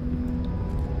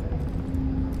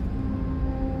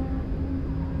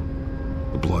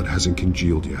 The blood hasn't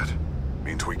congealed yet.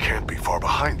 Means we can't be far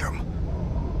behind them.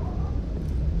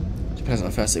 Depends on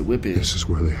how fast they whip it. This is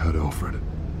where they had Alfred.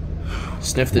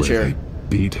 Sniff the Where chair. they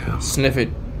beat him. Sniff it.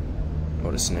 I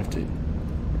would have sniffed it.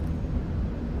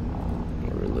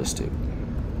 More realistic.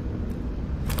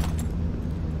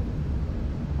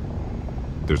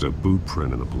 There's a boot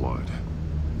print in the blood.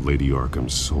 Lady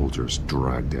Arkham's soldiers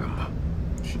dragged him.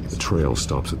 The trail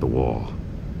stops at the wall.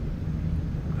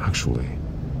 Actually,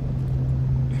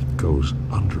 it goes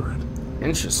under it.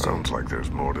 Interesting. Sounds like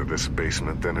there's more to this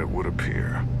basement than it would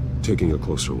appear. Taking a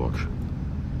closer look.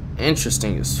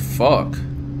 Interesting as fuck.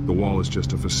 The wall is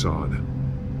just a facade.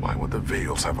 Why would the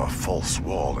Vales have a false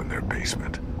wall in their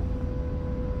basement?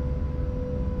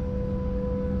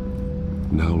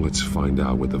 Now let's find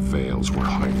out what the Vales were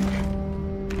hiding.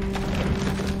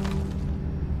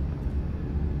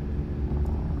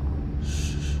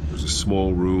 There's a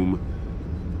small room.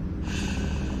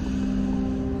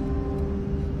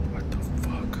 What the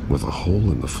fuck? With a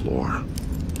hole in the floor.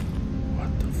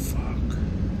 What the fuck?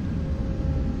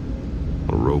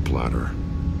 A rope ladder.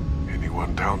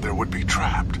 Anyone down there would be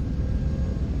trapped.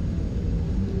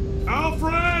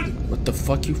 Alfred! What the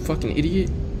fuck, you fucking idiot?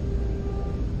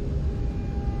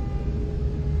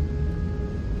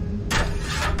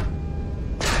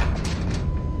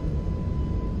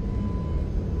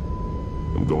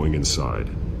 I'm going inside.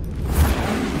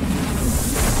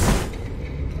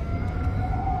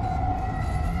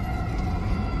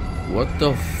 What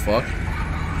the fuck?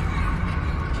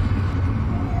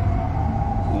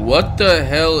 What the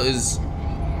hell is...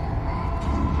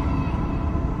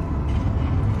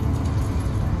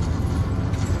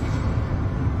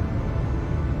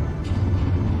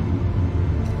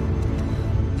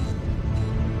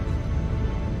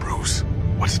 Bruce,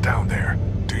 what's down there?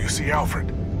 Do you see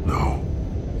Alfred? No.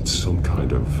 It's some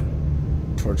kind of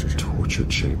torture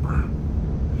chamber.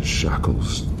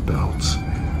 Shackles, belts,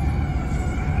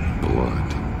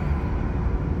 blood.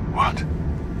 What?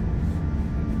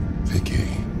 Vicky.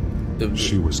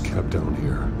 She was kept down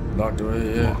here. Locked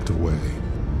away, yeah. Locked away.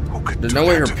 There's no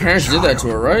way her parents did that to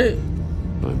her, right?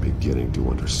 I'm beginning to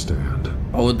understand.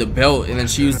 Oh, with the belt, and then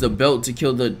she used the belt to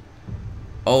kill the...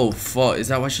 Oh, fuck. Is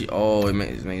that why she... Oh, it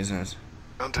makes sense.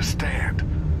 Understand?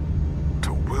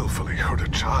 To willfully hurt a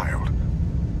child.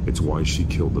 It's why she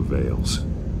killed the Vales.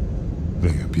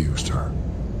 They abused her.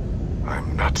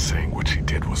 I'm not saying what she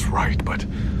did was right, but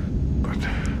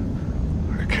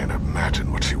I can't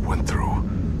imagine what she went through.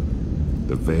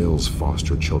 The Vales'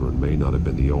 foster children may not have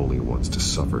been the only ones to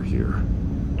suffer here.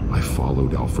 I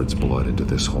followed Alfred's blood into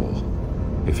this hole.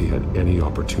 If he had any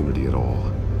opportunity at all,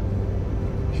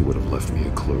 he would have left me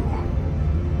a clue.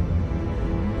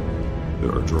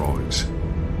 There are drawings.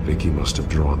 Vicky must have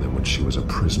drawn them when she was a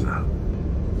prisoner.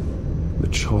 The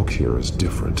chalk here is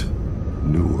different,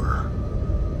 newer.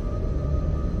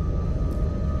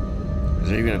 Is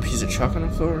there even a piece of chalk on the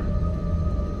floor?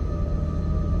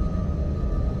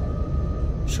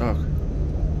 Chalk.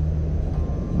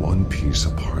 One piece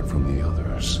apart from the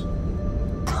others.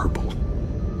 Purple.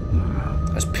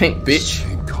 That's pink, bitch.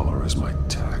 Same color as my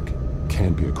tech.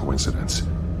 Can't be a coincidence.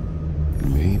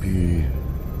 Maybe...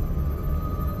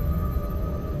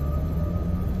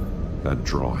 That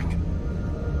drawing.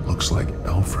 Looks like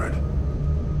Alfred.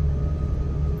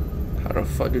 How the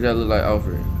fuck did that look like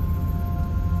Alfred?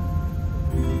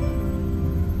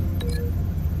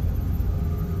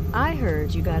 I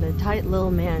heard you got a tight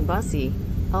little man bussy.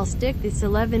 I'll stick this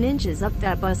 11 inches up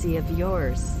that bussy of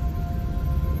yours.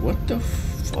 What the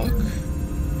fuck?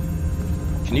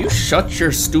 Can you shut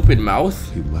your stupid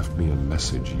mouth? He left me a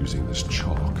message using this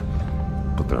chalk,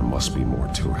 but there must be more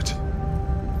to it.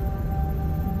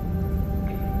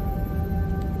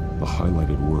 The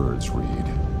highlighted words read,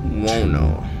 Won't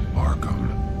know. Arkham.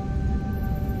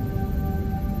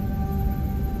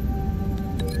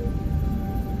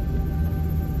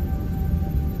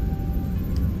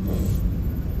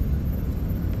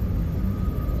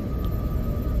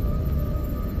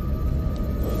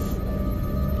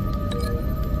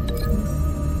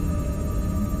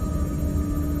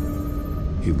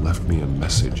 He left me a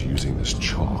message using this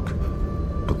chalk,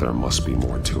 but there must be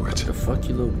more to it. The fuck,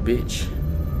 you little bitch.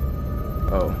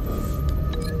 Oh.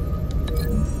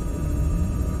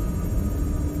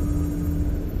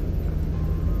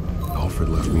 Alfred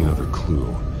left me another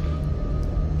clue.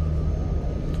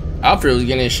 Alfred was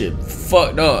getting his shit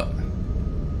fucked up.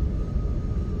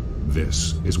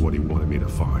 This is what he wanted me to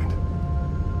find.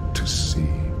 To see.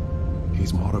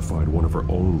 He's modified one of her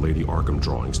own Lady Arkham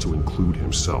drawings to include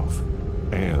himself.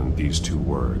 And these two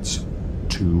words.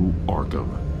 To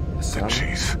Arkham. And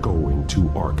she's going to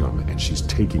Arkham, and she's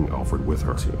taking Alfred with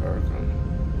her. To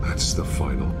Arkham. That's the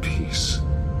final piece.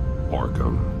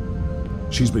 Arkham.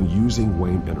 She's been using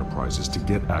Wayne Enterprises to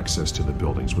get access to the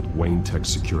buildings with Wayne Tech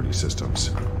security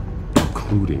systems,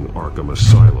 including Arkham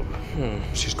Asylum.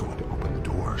 She's going to open the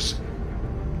doors,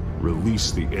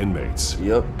 release the inmates.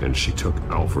 Yep. And she took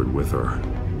Alfred with her.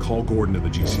 Call Gordon at the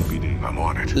GCPD. I'm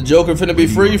on it. The Joker finna be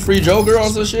free? Free Joker on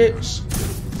some shit?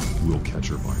 We'll catch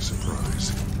her by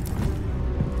surprise.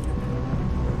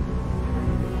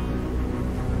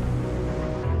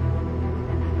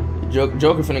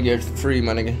 Joker finna get free,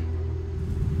 my nigga.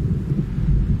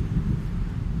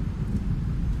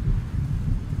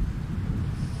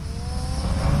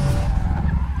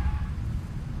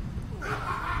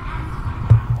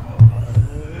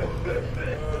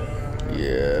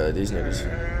 Yeah, these niggas.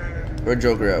 Where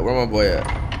Joker at? Where my boy at?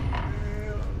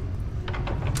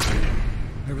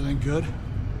 Everything good?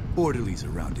 Orderlies are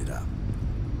rounded up.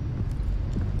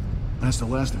 That's the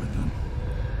last of it then.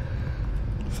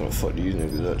 So fuck these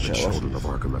niggas up, The chat. children of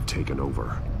Arkham have taken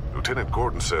over. Lieutenant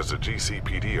Gordon says the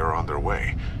GCPD are on their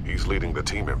way. He's leading the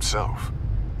team himself.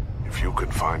 If you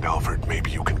can find Alfred,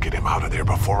 maybe you can get him out of there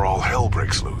before all hell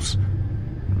breaks loose.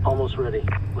 Almost ready.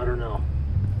 Let her know.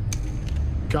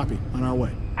 Copy. On our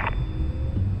way.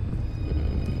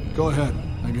 Go ahead.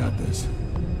 I got this.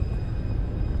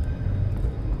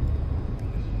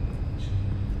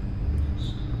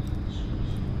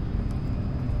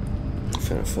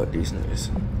 Finna fuck these niggas.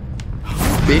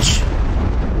 Bitch.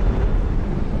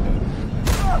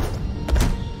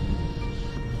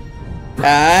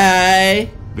 Hi.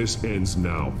 This ends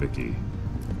now, Vicky.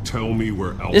 Tell me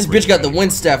where Alfred. This bitch got the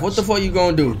wind staff. What the fuck you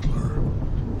gonna do?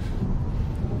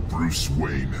 Bruce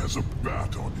Wayne has a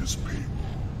bat on his payroll.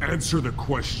 Answer the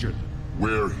question.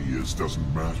 Where he is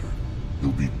doesn't matter.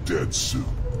 He'll be dead soon.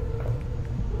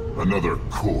 Another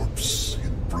corpse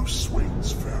in Bruce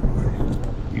Wayne's family.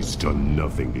 He's done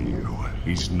nothing to you.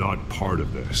 He's not part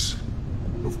of this.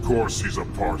 Of course he's a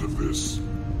part of this.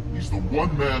 He's the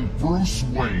one man Bruce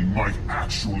Wayne might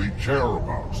actually care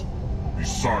about.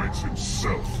 Besides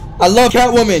himself. I love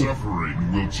Catwoman.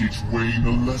 Suffering will teach Wayne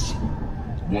a lesson.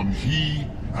 One he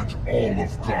and all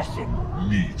of Gotham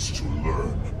needs to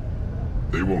learn.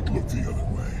 They won't look the other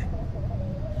way.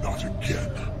 Not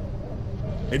again.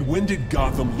 And when did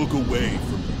Gotham look away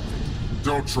from you?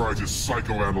 Don't try to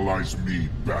psychoanalyze me,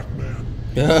 Batman.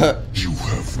 You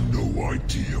have no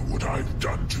idea what I've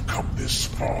done to come this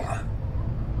far.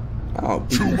 I'll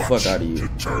beat Too the much fuck out of you. to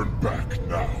turn back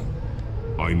now.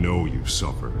 I know you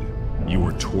suffered. You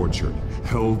were tortured,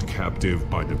 held captive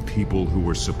by the people who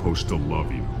were supposed to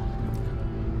love you.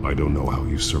 I don't know how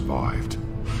you survived.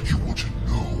 You want to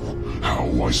know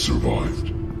how I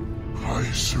survived? I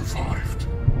survived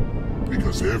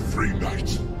because every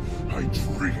night I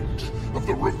dreamed of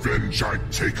the revenge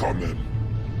I'd take on them.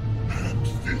 And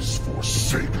this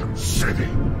forsaken city.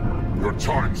 Your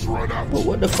time's run out. But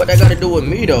what the fuck that got to do with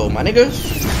me though, my nigga?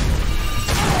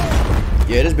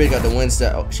 Yeah, this bitch got the wind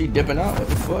staff. Oh, she dipping out. What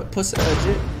the fuck? Pussy ass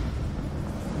shit.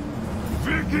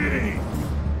 Vicky!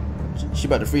 She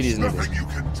about to free these There's niggas. nothing you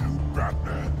can do,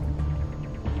 Batman.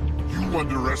 You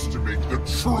underestimate the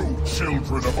true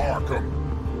children of Arkham.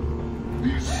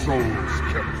 These souls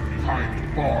kept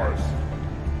behind bars.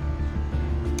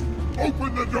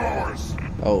 Open the doors!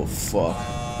 Oh, fuck.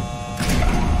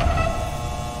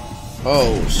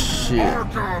 Oh, shit.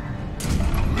 Arkham!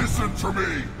 Listen to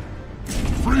me!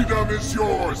 Freedom is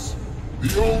yours!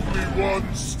 The only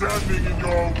one standing in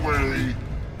your way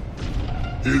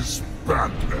is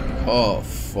Batman. Oh,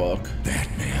 fuck.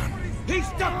 Batman. He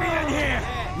stuck me in here!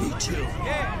 Me too.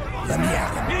 Let me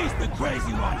at him. He's the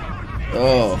crazy one!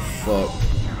 Oh, fuck.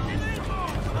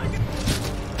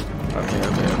 Okay.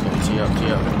 Tee up.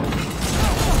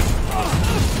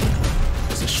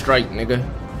 It's a strike, nigga.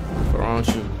 What's wrong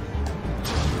with you?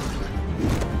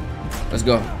 Let's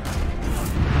go.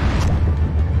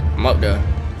 I'm up there.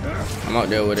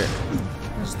 With it.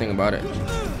 Just think about it.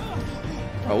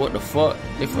 Oh, what the fuck?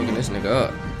 They fucking this nigga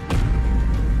up.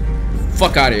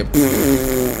 Fuck out of here.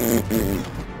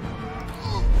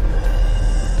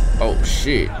 Oh,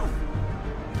 shit.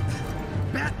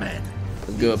 Batman.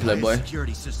 Good, Playboy.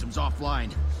 Security systems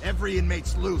offline. Every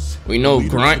inmate's loose. We know, Leader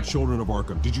of Grunt. the children of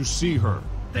Arkham. Did you see her?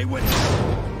 They went.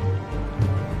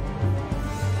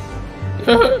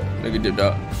 Nigga dipped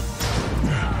out.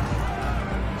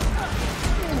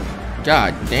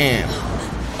 God damn.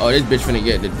 Oh, this bitch finna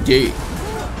get the dick.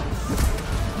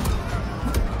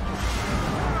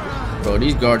 Bro,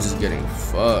 these guards is getting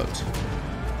fucked.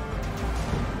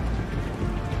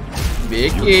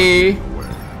 Vicky.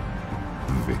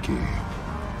 Vicky.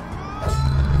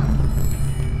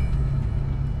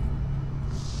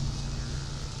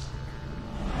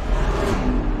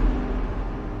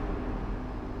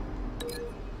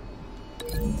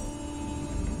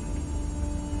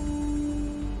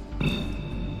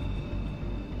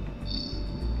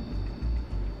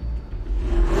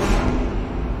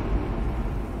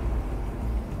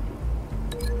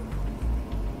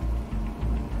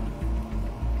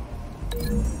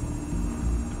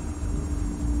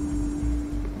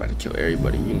 About to kill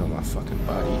everybody, you know my fucking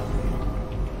body.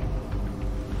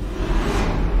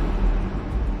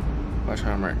 Watch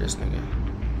how I murder this nigga.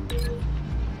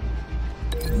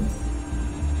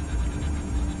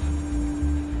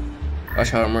 Watch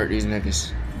how I murder these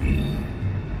niggas.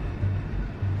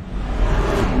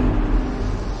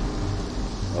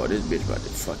 Oh, this bitch about to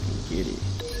fucking get it.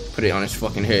 Put it on his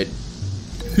fucking head.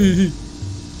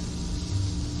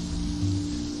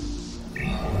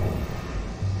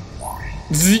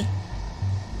 Z.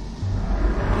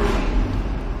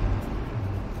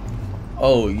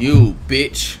 Oh, you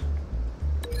bitch.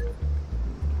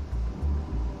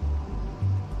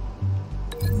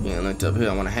 Yeah, looked up here.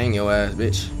 I want to hang your ass,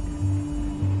 bitch.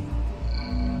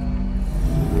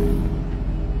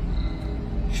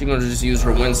 She gonna just use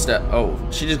her wind stat. Oh,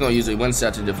 she just gonna use her wind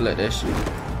stat to deflect that shit.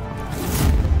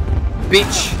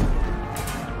 Bitch.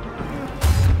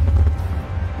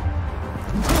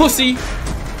 Pussy.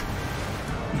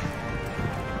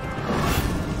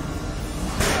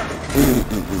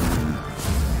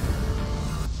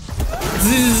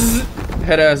 Zzz.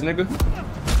 Head ass nigga.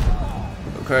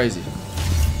 Go crazy.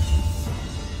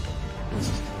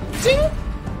 Ding.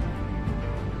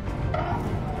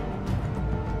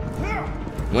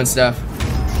 Wind staff.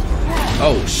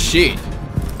 Oh shit.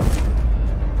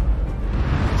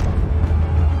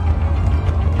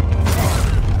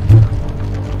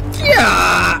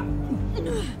 Yeah.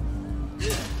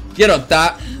 Get up,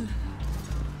 Thot.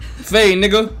 Fade,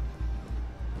 nigga.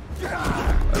 Oh,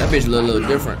 that bitch look a little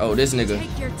different. Oh, this nigga.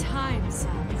 Take your time,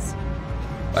 sons.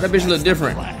 Why that bitch look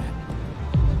different?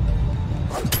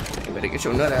 You better get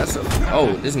your nut ass up.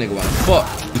 Oh, this nigga wanna fuck.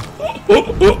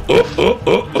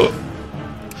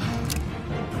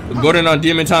 Gordon on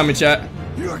demon time in chat.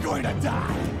 You are going to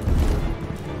die.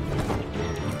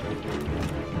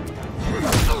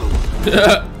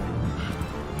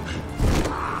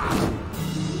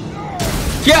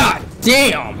 God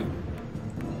damn!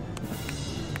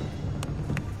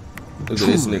 Look at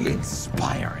this nigga.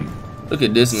 Inspiring. Look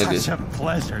at this nigga. Such a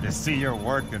pleasure to see your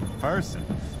work in person.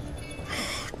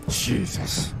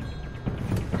 Jesus.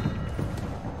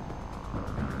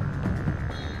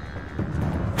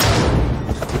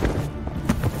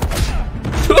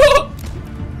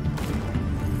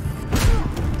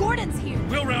 Gordon's here.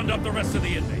 We'll round up the rest of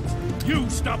the inmates. You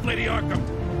stop Lady Arkham.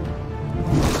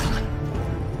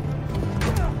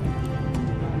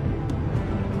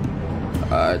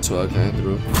 Alright, 12 came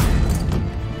through.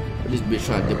 This bitch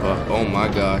trying to dip off. Oh my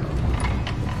god.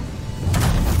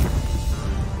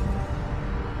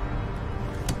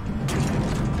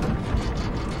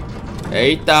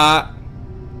 Hey, Thot.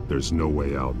 There's no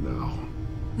way out now.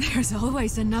 There's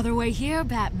always another way here,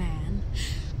 Batman.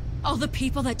 All the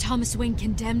people that Thomas Wayne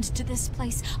condemned to this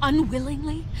place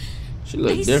unwillingly, She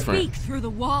looks different. They speak through the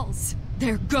walls.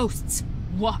 Their ghosts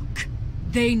walk.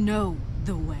 They know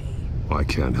the way. I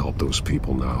can't help those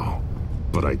people now,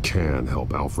 but I can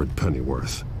help Alfred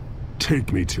Pennyworth.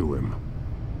 Take me to him.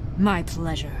 My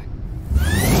pleasure.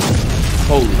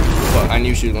 Holy fuck, I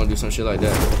knew she was gonna do some shit like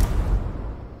that.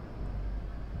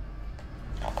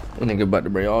 That nigga about to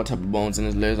break all type of bones in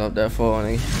his legs off that fall,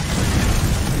 nigga.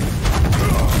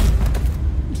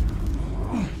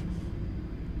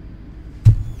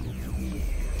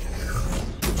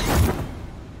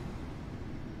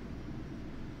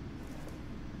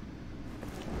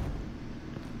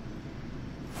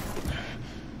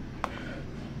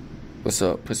 What's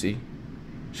up, pussy?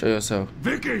 Show yourself.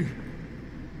 Vicky!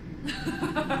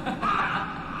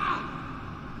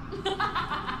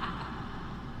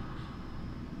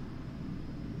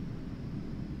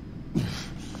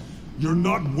 You're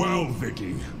not well,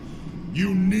 Vicky.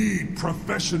 You need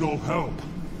professional help.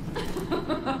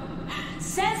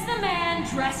 Says the man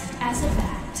dressed as a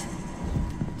bat.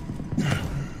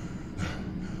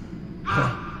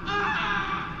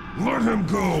 Let him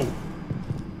go!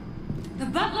 The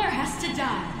butler has to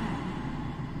die.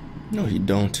 No, he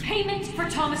don't. Payment for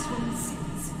Thomas Wayne's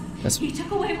sins. He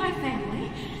took away my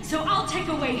family, so I'll take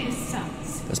away his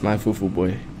sons. That's my foo-foo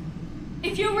boy.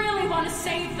 If you really want to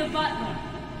save the butler,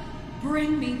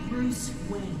 bring me Bruce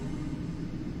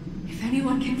Wayne. If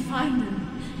anyone can find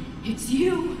him, it's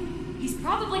you. He's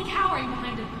probably cowering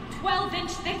behind a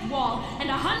 12-inch thick wall and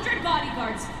 100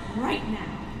 bodyguards right now.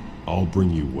 I'll bring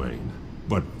you Wayne,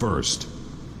 but first,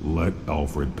 let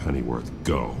Alfred Pennyworth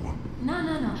go.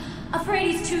 No.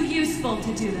 Afraid he's too useful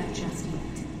to do that just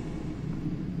yet.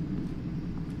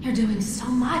 You're doing so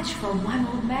much for one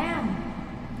old man.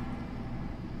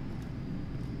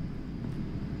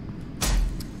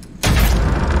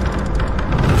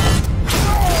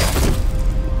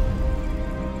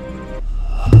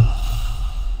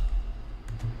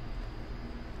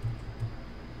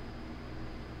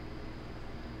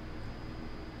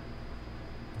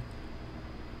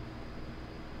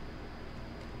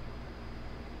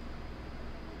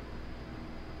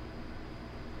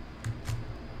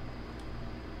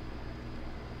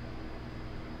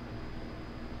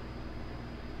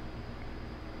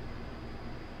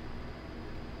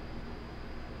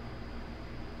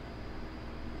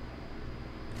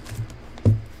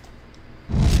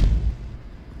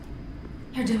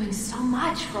 You're doing so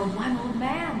much for one old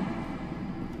man.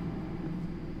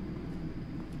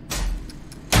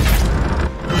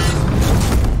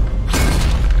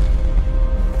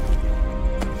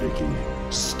 Vicky,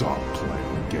 stop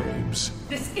playing games.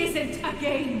 This isn't a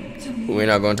game to me. We're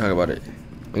not gonna talk about it.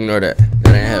 Ignore that.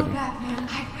 That ain't happening. Batman,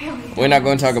 I really We're not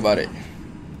gonna talk about it.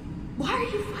 Why are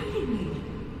you fighting me?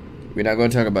 We're not gonna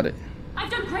talk about it. I've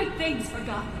done great things for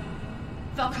Gotham.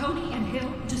 Falcone and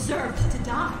Hill deserved to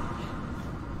die.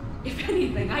 If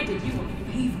anything, I did you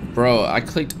a favor. Bro, I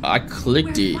clicked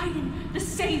it. The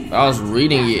same I was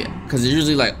reading it because it's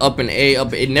usually like up and A,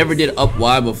 up. It never did up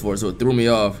Y before, so it threw me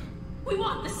off. We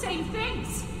want the same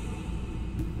things.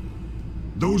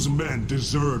 Those men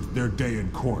deserved their day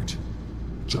in court,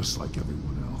 just like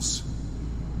everyone else.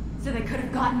 So they could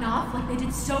have gotten off like they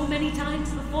did so many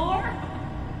times before?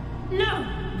 No,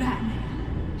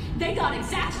 Batman. They got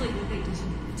exactly what they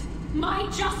deserved. My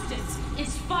justice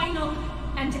is final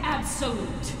and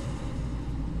absolute.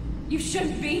 You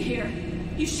shouldn't be here.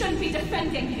 You shouldn't be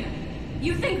defending him.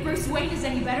 You think Bruce Wayne is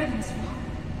any better than his father?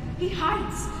 He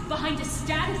hides behind his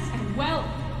status and wealth.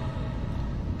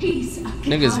 He's a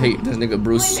Niggas hate this nigga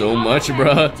Bruce so much,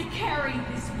 bruh.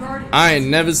 I ain't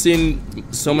never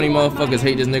seen so many motherfuckers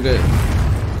hate this nigga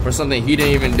for something he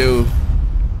didn't even do.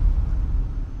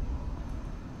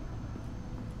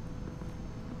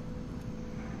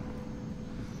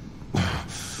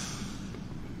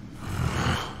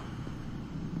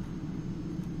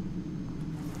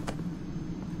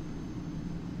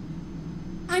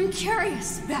 I'm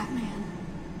curious, Batman.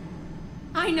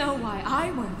 I know why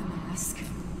I wear the mask.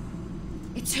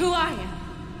 It's who I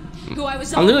am. Who I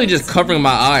was. I'm literally just covering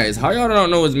my eyes. How y'all don't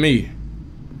know it's me?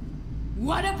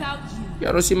 What about you?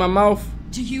 Y'all don't see my mouth?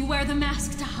 Do you wear the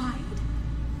mask to hide?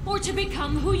 Or to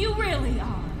become who you really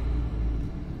are?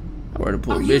 I wear to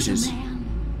pull Are bitches. You the man?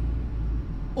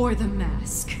 Or the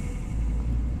mask?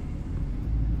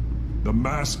 The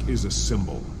mask is a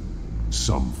symbol.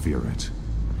 Some fear it.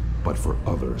 But for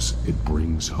others, it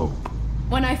brings hope.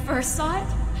 When I first saw it,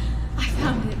 I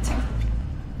found it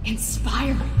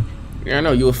inspiring. Yeah, I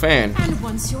know, you a fan. And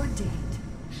once you're dead,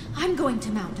 I'm going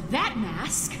to mount that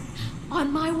mask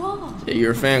on my wall. Yeah,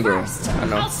 you're a fangirl. First, I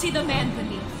know. I'll see the man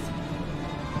beneath.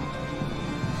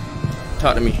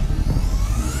 Talk to me.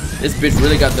 This bitch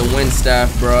really got the wind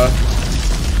staff, bruh.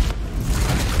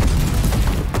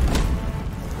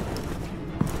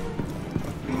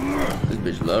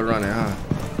 This bitch love running, huh?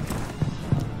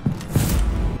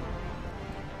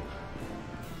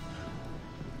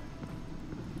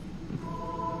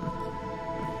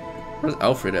 Where's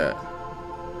Alfred at?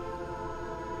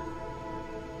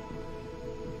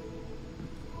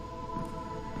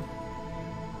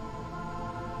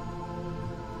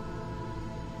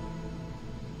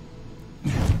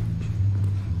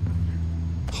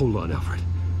 Hold on, Alfred.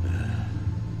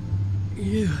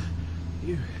 You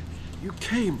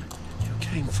came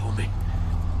for me.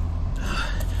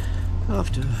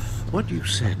 After what you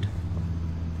said,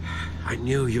 I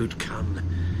knew you'd come.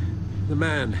 The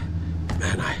man,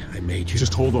 I made you.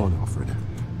 Just hold on, Alfred.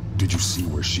 Did you see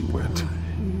where she went?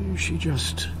 She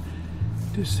just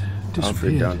disappeared.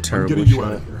 Alfred down terrible. I'm getting you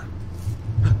out of here.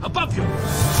 Above you!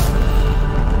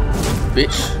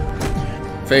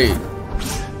 Bitch. Fade.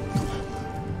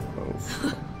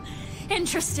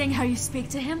 Interesting how you speak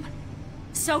to him.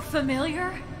 So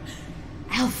familiar.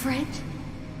 Alfred.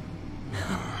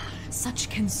 Such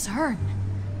concern.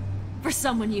 For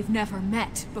someone you've never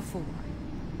met before.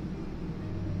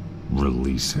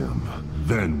 Release him.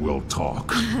 Then we'll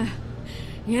talk.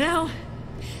 You know,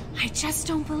 I just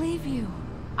don't believe you.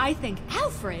 I think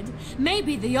Alfred may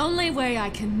be the only way I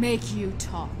can make you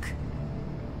talk.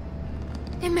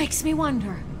 It makes me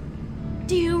wonder,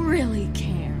 do you really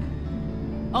care?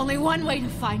 Only one way to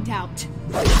find out.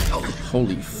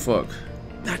 Holy fuck.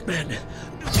 That man,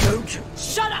 don't.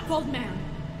 Shut up, old man.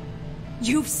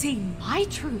 You've seen my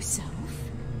true self.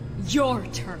 Your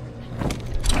turn.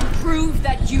 Prove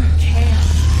that you care.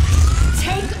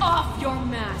 Take off your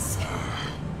mask.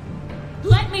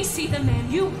 Let me see the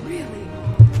man you really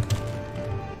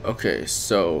are. Okay,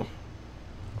 so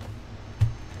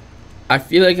I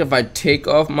feel like if I take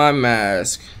off my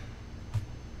mask,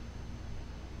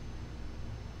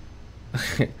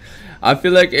 I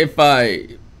feel like if I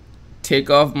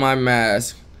take off my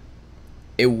mask,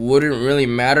 it wouldn't really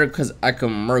matter because I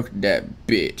can murk that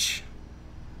bitch.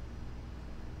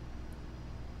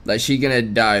 Like, she gonna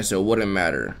die, so it wouldn't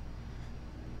matter.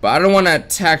 But I don't want to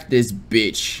attack this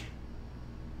bitch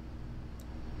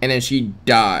and then she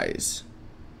dies.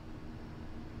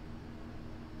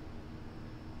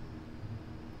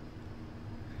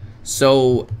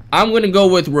 So I'm gonna go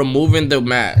with removing the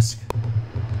mask.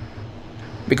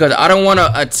 Because I don't want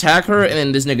to attack her and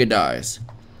then this nigga dies.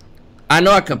 I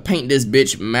know I could paint this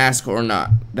bitch mask or not.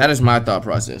 That is my thought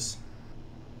process.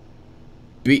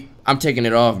 I'm taking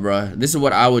it off, bruh. This is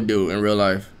what I would do in real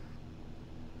life.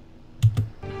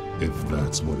 If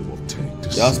that's what it will take to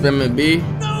y'all spamming B?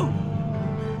 No!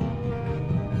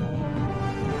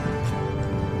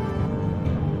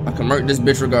 I can murk this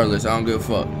bitch regardless. I don't give a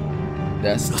fuck.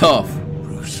 That's tough.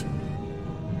 Bruce.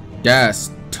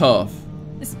 That's tough.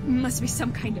 This must be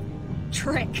some kind of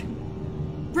trick.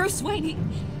 Bruce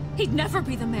Wayne, he'd never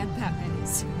be the man Batman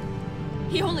is.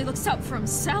 He only looks out for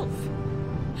himself.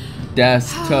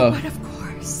 That's tough. But of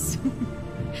course.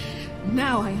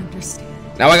 Now I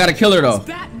understand. Now I gotta kill her though. It's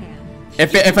Batman.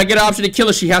 If I get an option to kill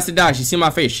her, she has to die. She see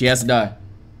my face. She has to die.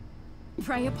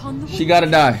 Prey upon the She gotta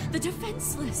die. The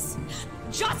defenseless.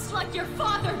 Just like your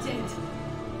father did.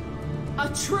 A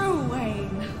true Wayne.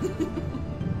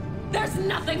 There's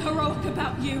nothing heroic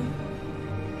about you.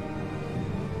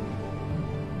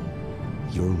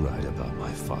 You're right about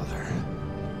my father.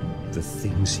 The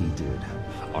things he did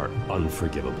are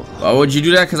unforgivable. Why would you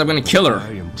do that? Because I'm gonna kill her.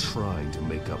 I am trying to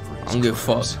make up for his I don't give a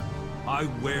fuck. I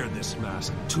wear this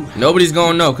mask to help. Nobody's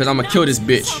gonna know because I'm gonna kill this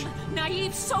bitch. Some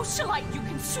naive socialite you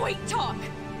can sweet talk.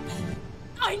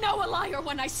 I know a liar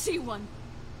when I see one.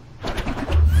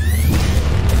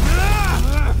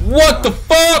 What the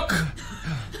fuck?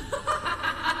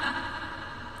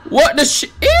 What the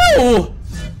shit? Ew!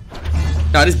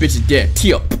 Nah, this bitch is dead.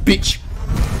 Tee up, bitch.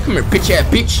 Come here, bitch ass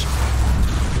bitch.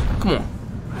 Come on.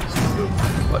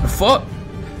 What the fuck?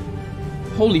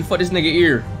 Holy fuck, this nigga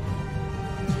ear.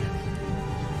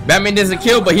 Batman doesn't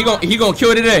kill, but he gonna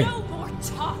kill today. No more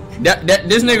talk.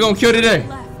 This nigga gonna kill today.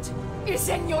 Left is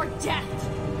in your death.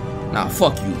 Nah,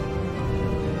 fuck you.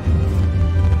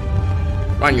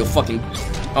 Run your fucking.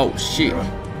 Oh shit.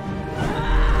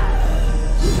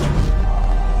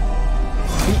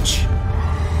 Bitch.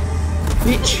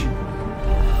 Bitch.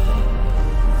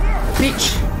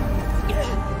 Bitch.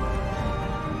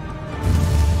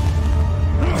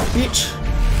 Bitch.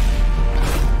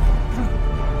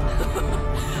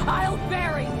 I'll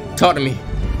bury you. Talk to me.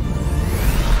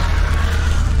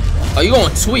 Oh, you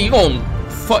gonna tweet? You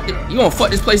gonna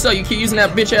fuck this place up? You keep using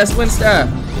that bitch ass wind style.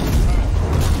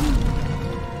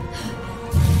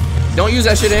 Don't use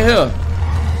that shit in here.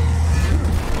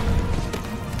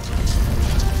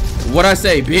 What I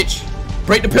say, bitch?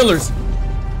 Break the pillars.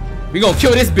 We gonna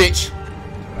kill this bitch.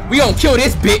 We gonna kill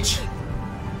this bitch.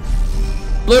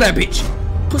 Blow that bitch.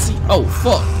 Pussy. Oh,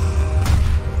 fuck.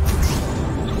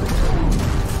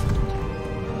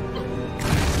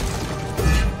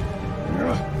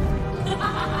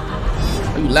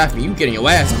 Oh, you laughing? You getting your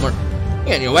ass burnt. You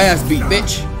getting your ass beat,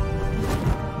 bitch.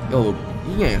 Yo,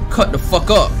 you getting cut the fuck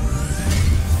up.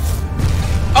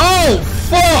 Oh,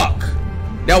 fuck.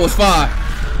 That was fine.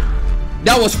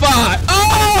 That was fine.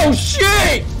 Oh,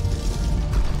 shit.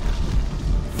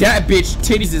 That bitch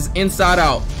titties is inside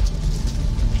out.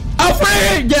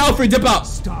 Alfred! Get Alfred, dip out.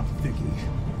 Stop, Vicky.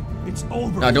 It's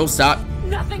over. No, don't stop.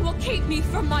 Nothing will keep me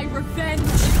from my revenge.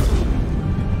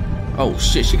 Oh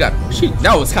shit, that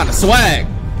was kind of swag.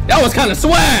 That was kind of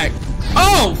swag.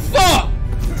 Oh fuck.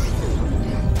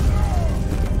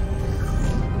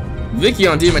 Vicky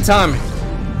on demon timing.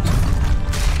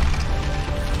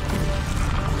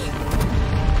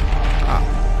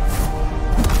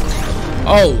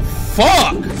 Oh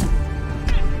fuck.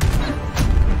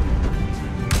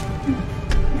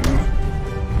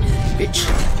 Bitch.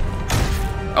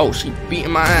 Oh, she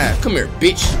beating my ass. Come here,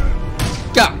 bitch.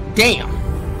 God damn.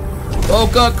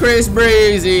 Woke up Chris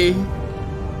Breezy.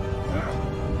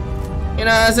 You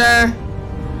know what I'm saying?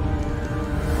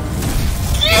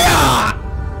 Yeah!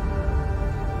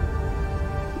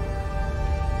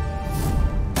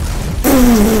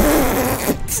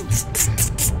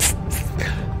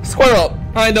 Square up.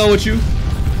 I ain't done with you.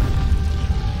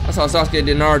 That's how Sasuke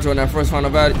did Naruto in that first Final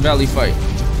Valley fight.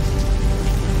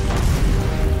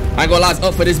 I ain't gonna lie, it's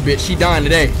up for this bitch. She dying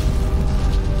today.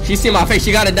 She see my face.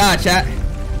 She gotta die, chat.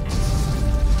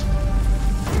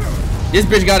 This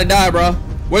bitch gotta die, bro.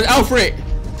 Where's Alfred?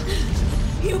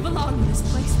 You belong in this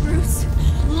place, Bruce.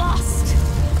 Lost.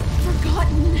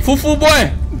 Forgotten. Foo-foo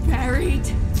boy. Buried.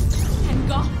 And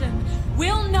Gotham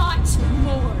will not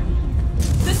mourn.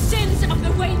 The sins of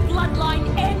the Wayne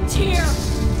bloodline end here.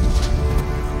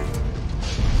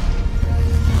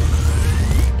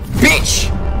 Bitch!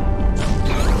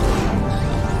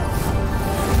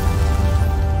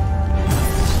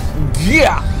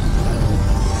 Yeah!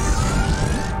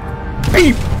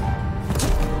 Beep!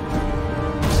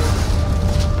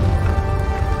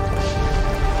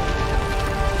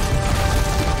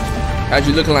 Had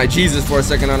you looking like Jesus for a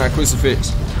second on that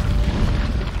crucifix.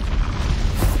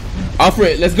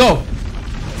 Alfred, let's go.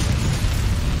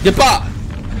 Get up.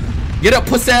 Get up,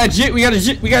 pussy ass jit. We got a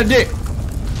dick.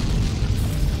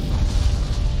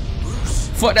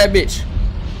 Fuck that bitch.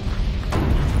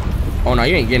 Oh no,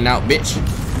 you ain't getting out, bitch.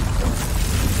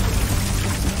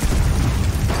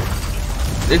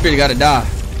 This bitch gotta die.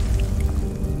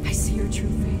 I see your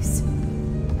true face.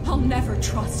 I'll never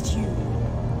trust you.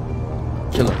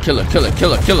 Kill her, kill her, kill her,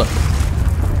 kill her, kill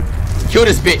her. Kill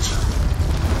this bitch.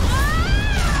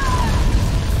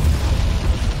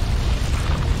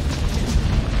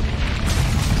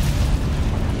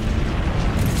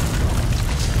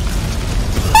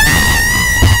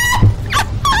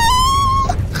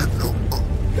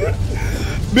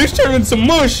 Bitch turned into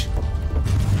mush.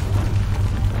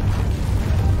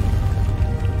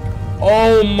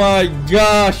 Oh my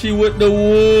gosh, she with the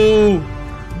woo.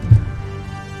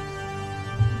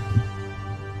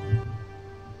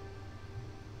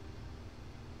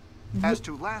 As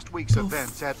to last week's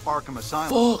events at Arkham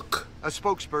Asylum, a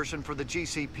spokesperson for the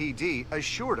GCPD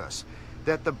assured us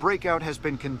that the breakout has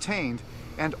been contained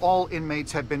and all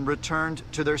inmates have been returned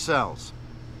to their cells.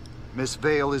 Miss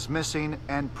Vale is missing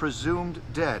and presumed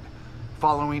dead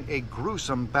following a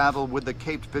gruesome battle with the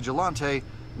caped vigilante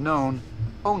known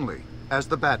only as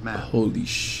the Batman. Holy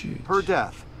shit. Her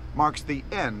death marks the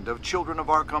end of Children of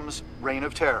Arkham's reign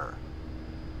of terror.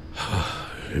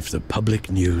 If the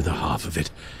public knew the half of it.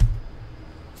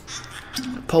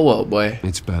 Pull up, boy.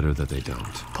 It's better that they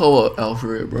don't. Pull up,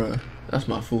 Alfred, bro. That's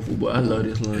my foo-foo, boy. I love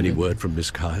this line. Any word from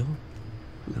Miss Kyle?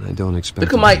 And I don't expect.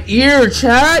 Look at my ear,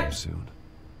 Chad. Soon.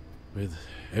 With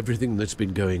everything that's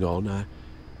been going on,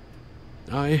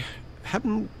 I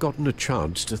haven't gotten a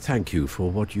chance to thank you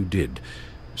for what you did,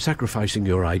 sacrificing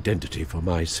your identity for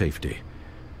my safety.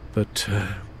 But,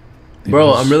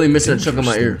 bro, I'm really missing a chunk of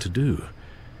my ear. To do.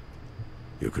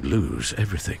 You could lose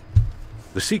everything.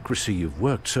 The secrecy you've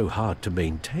worked so hard to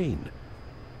maintain.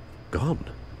 Gone.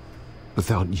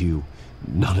 Without you,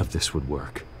 none of this would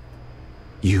work.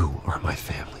 You are my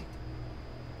family.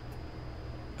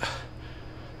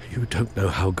 You don't know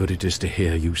how good it is to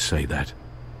hear you say that.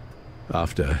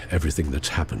 After everything that's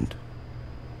happened.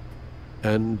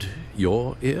 And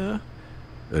your ear?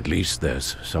 At least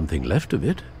there's something left of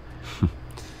it.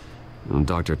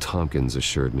 Dr. Tompkins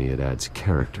assured me it adds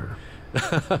character.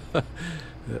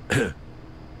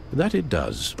 That it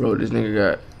does. Bro, this nigga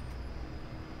got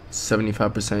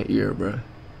 75% ear, bro.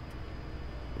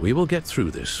 We will get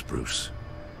through this, Bruce.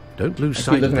 Don't lose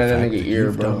sight of the fact that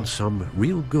you've done some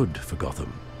real good for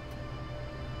Gotham.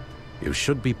 You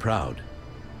should be proud.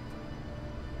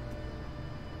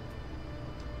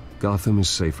 Gotham is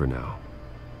safer now.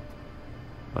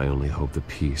 I only hope the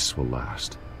peace will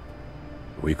last.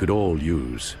 We could all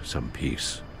use some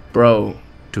peace. Bro.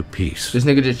 To peace. This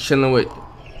nigga just chilling with...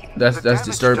 That's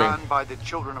disturbing. The damage done by the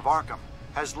Children of Arkham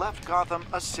has left Gotham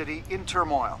a city in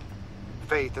turmoil.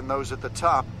 Faith in those at the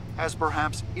top has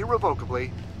perhaps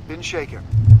irrevocably been shaken.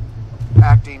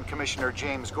 Acting Commissioner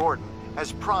James Gordon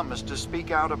has promised to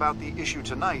speak out about the issue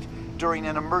tonight during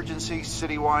an emergency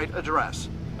citywide address.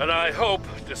 And I hope,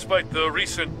 despite the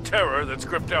recent terror that's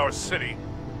gripped our city,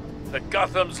 that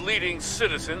Gotham's leading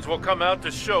citizens will come out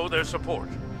to show their support.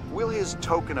 Will his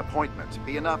token appointment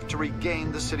be enough to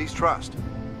regain the city's trust?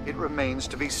 It remains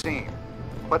to be seen.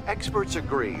 But experts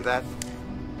agree that...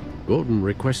 Gordon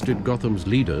requested Gotham's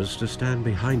leaders to stand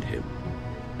behind him.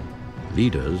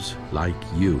 Leaders like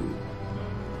you.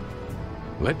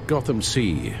 Let Gotham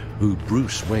see who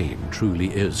Bruce Wayne truly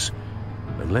is,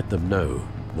 and let them know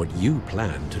what you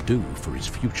plan to do for his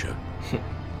future.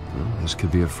 Well, this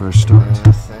could be a first start.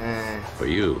 For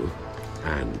you,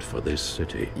 and for this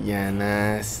city. Yeah,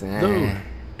 Though,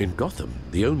 in Gotham,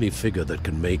 the only figure that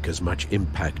can make as much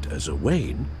impact as a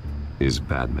Wayne is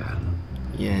Batman.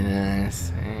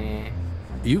 Yes.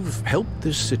 You've helped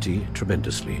this city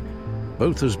tremendously,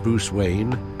 both as Bruce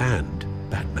Wayne and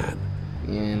Batman.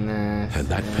 And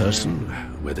that person,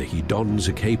 whether he dons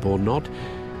a cape or not,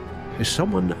 is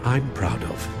someone I'm proud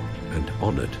of and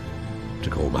honored to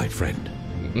call my friend.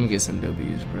 You can get some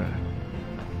W's, bro.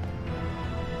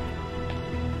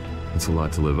 It's a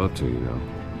lot to live up to, you know.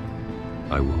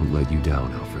 I won't let you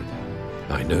down, Alfred.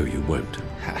 I know you won't.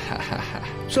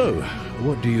 So,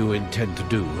 what do you intend to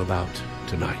do about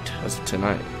tonight? What's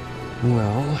tonight?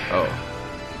 Well...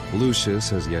 Lucius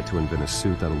has yet to invent a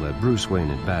suit that'll let Bruce Wayne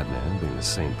and Batman be in the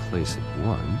same place at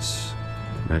once.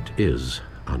 That is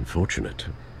unfortunate.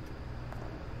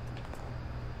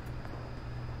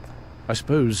 I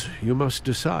suppose you must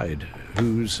decide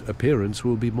whose appearance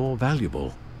will be more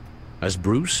valuable. As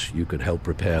Bruce, you can help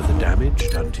repair the damage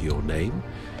done to your name,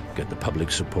 get the public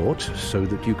support so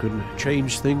that you can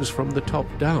change things from the top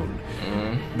down.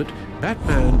 But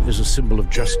Batman is a symbol of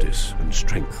justice and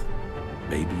strength.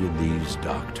 Maybe in these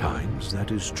dark times, that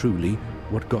is truly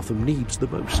what Gotham needs the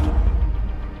most.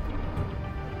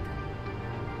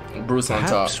 Bruce on top.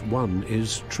 Perhaps one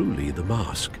is truly the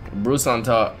mask. Bruce on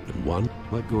top. And one...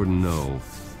 Let Gordon know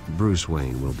Bruce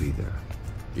Wayne will be there.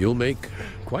 You'll make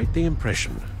quite the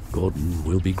impression. Gordon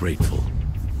will be grateful.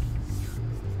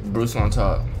 Bruce on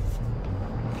top.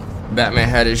 Batman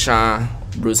had his shine.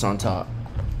 Bruce on top.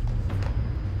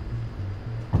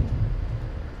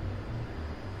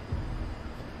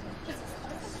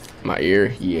 My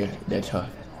ear, yeah, that's tough.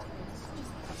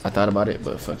 I thought about it,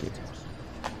 but fuck it.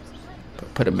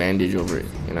 Put a bandage over it,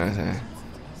 you know what I'm saying?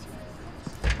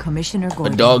 Commissioner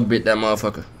Gordon. A dog bit that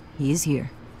motherfucker. He is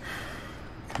here.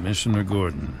 Commissioner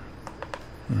Gordon.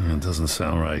 It doesn't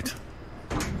sound right.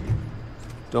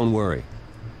 Don't worry.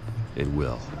 It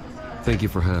will. Thank you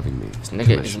for having me. This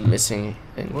nigga is missing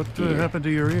an What ear. happened to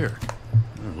your ear?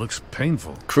 It looks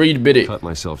painful. Creed bit it. Cut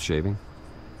myself shaving.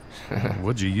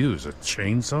 What'd you use, a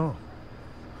chainsaw?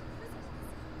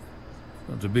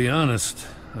 Well, to be honest,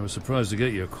 I was surprised to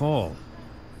get your call.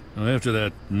 Now, after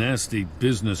that nasty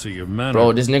business at your manor...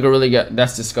 Bro, this nigga really got...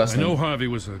 That's disgusting. I know Harvey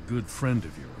was a good friend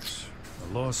of yours.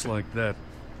 A loss like that,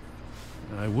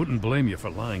 I wouldn't blame you for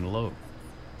lying low.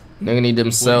 Nigga need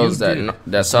them cells that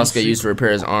Sasuke used to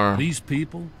repair his arm. These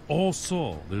people all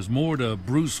saw there's more to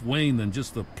Bruce Wayne than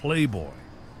just the playboy.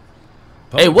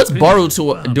 Hey, what's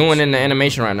Boruto doing in the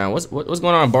animation right now? What's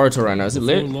going on in Boruto right now? Is it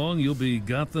lit? Before long, you'll be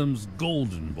Gotham's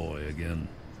golden boy again.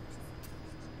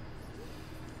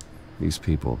 These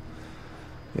people,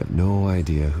 they have no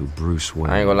idea who Bruce Wayne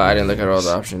is. I ain't gonna lie, I didn't look at all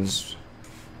the options.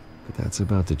 But that's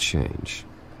about to change.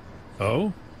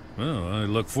 Oh? Well, I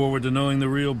look forward to knowing the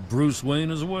real Bruce Wayne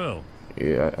as well.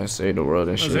 Yeah, I saved the world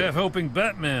and I was shit. half hoping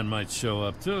Batman might show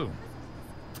up, too.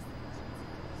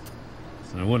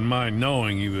 I wouldn't mind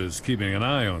knowing he was keeping an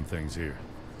eye on things here.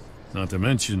 Not to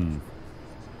mention,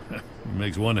 he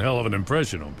makes one hell of an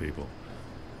impression on people.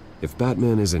 If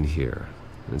Batman isn't here,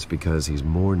 it's because he's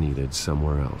more needed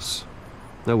somewhere else.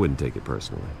 I wouldn't take it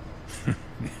personally.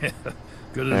 Yeah,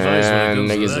 good advice when it And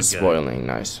comes to niggas that is guy. spoiling.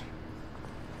 Nice.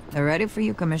 They're ready for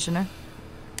you, Commissioner.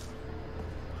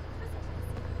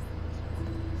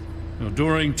 You know,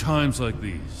 during times like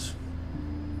these,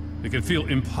 it can feel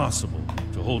impossible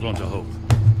to hold on to hope.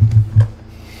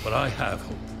 But I have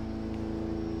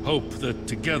hope. Hope that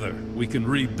together we can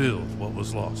rebuild what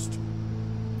was lost.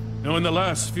 Now, in the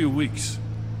last few weeks,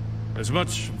 as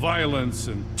much violence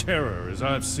and terror as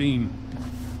I've seen,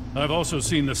 I've also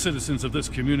seen the citizens of this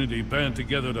community band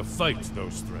together to fight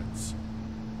those threats.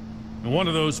 And one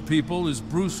of those people is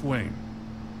Bruce Wayne.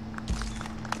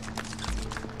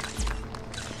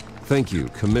 Thank you,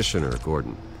 Commissioner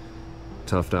Gordon.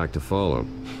 Tough act to follow.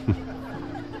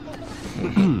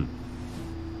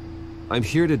 I'm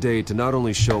here today to not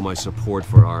only show my support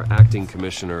for our acting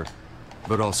commissioner,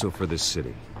 but also for this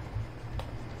city.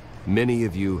 Many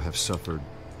of you have suffered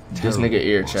This nigga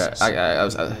ear chat. I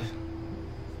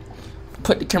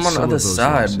put the camera on the other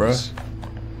side, bro.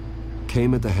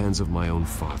 Came at the hands of my own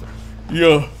father.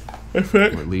 Yeah,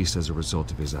 effect. Or at least as a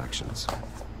result of his actions.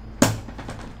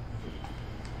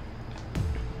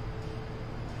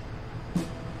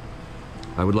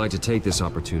 I would like to take this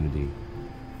opportunity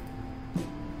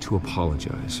to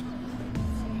apologize.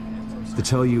 To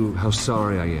tell you how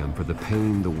sorry I am for the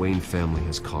pain the Wayne family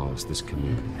has caused this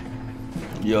community.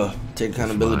 Yeah, take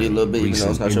accountability a little bit, even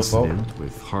though it's not your fault. Recent incident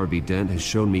with Harvey Dent has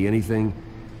shown me anything,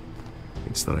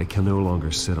 it's that I can no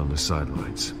longer sit on the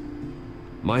sidelines.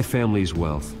 My family's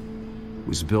wealth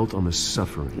was built on the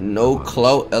suffering. No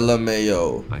clout,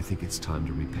 LMAO. I think it's time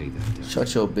to repay that debt.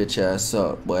 Shut your bitch ass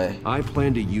up, boy. I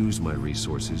plan to use my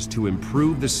resources to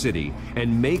improve the city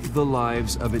and make the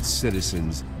lives of its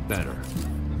citizens better.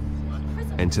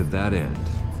 And to that end,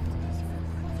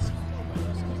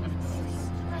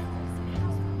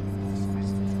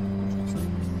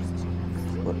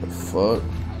 what the fuck?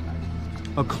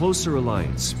 a closer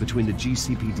alliance between the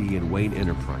GCPD and Wayne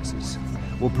Enterprises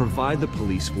will provide the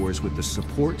police force with the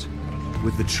support,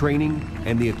 with the training,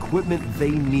 and the equipment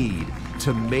they need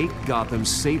to make Gotham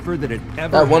safer than it ever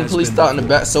has been. That one police thought in the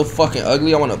back so fucking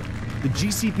ugly. I wanna. The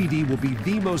GCPD will be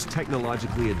the most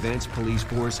technologically advanced police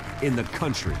force in the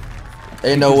country.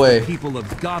 Ain't no way. The people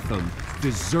of Gotham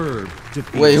deserve to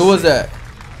feel Wait, who was safe.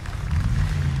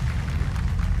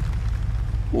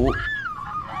 that? Ooh.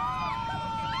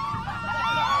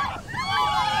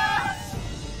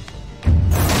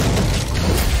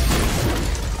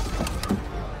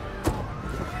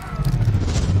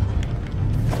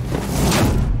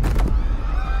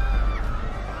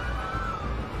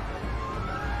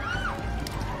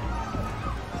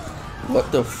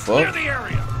 What the fuck? Clear the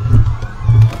area.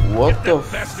 What the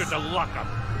bastard to lock up.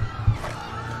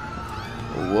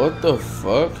 What the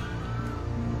fuck?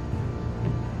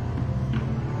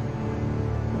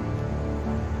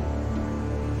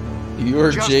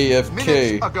 You're Just JFK.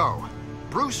 Minutes ago,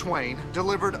 Bruce Wayne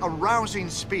delivered a rousing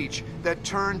speech that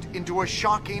turned into a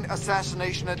shocking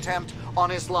assassination attempt on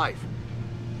his life.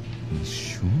 He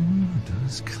sure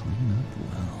does clean up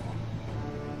well.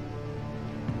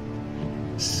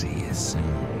 See you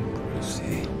soon,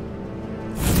 Brucey.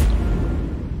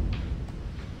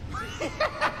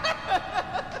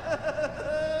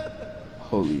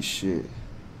 Holy shit.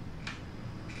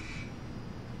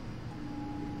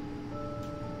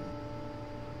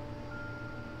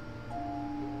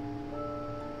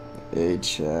 Hey,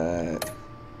 chat.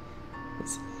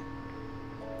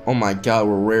 Oh my god,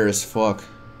 we're rare as fuck.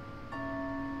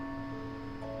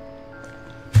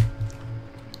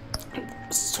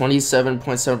 It's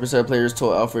 27.7% of players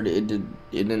told Alfred it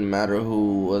didn't matter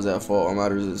who was at fault. All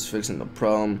matters is fixing the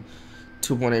problem.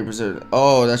 2.8%.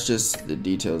 Oh, that's just the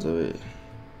details of it.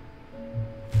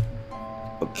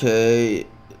 Okay.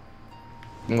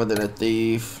 More than a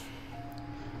thief.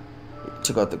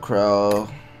 Took out the crowd.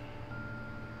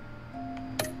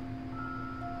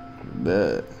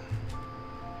 Bet.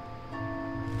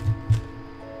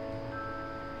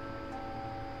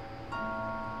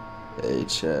 Hey,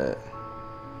 chat.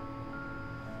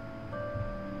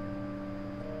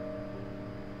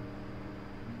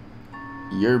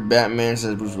 Your Batman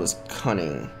says Bruce was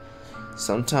cunning.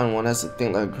 Sometimes one has to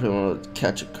think like a criminal to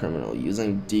catch a criminal,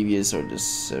 using devious or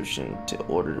deception to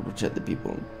order to protect the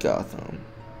people in Gotham.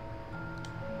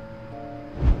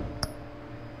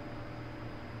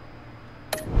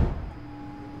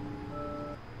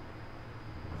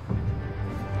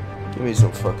 Give me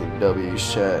some fucking W,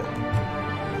 chat.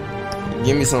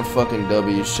 Give me some fucking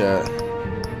W, chat.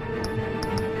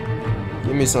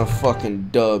 Give me some fucking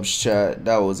dubs, chat.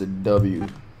 That was a W.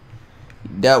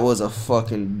 That was a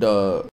fucking dub.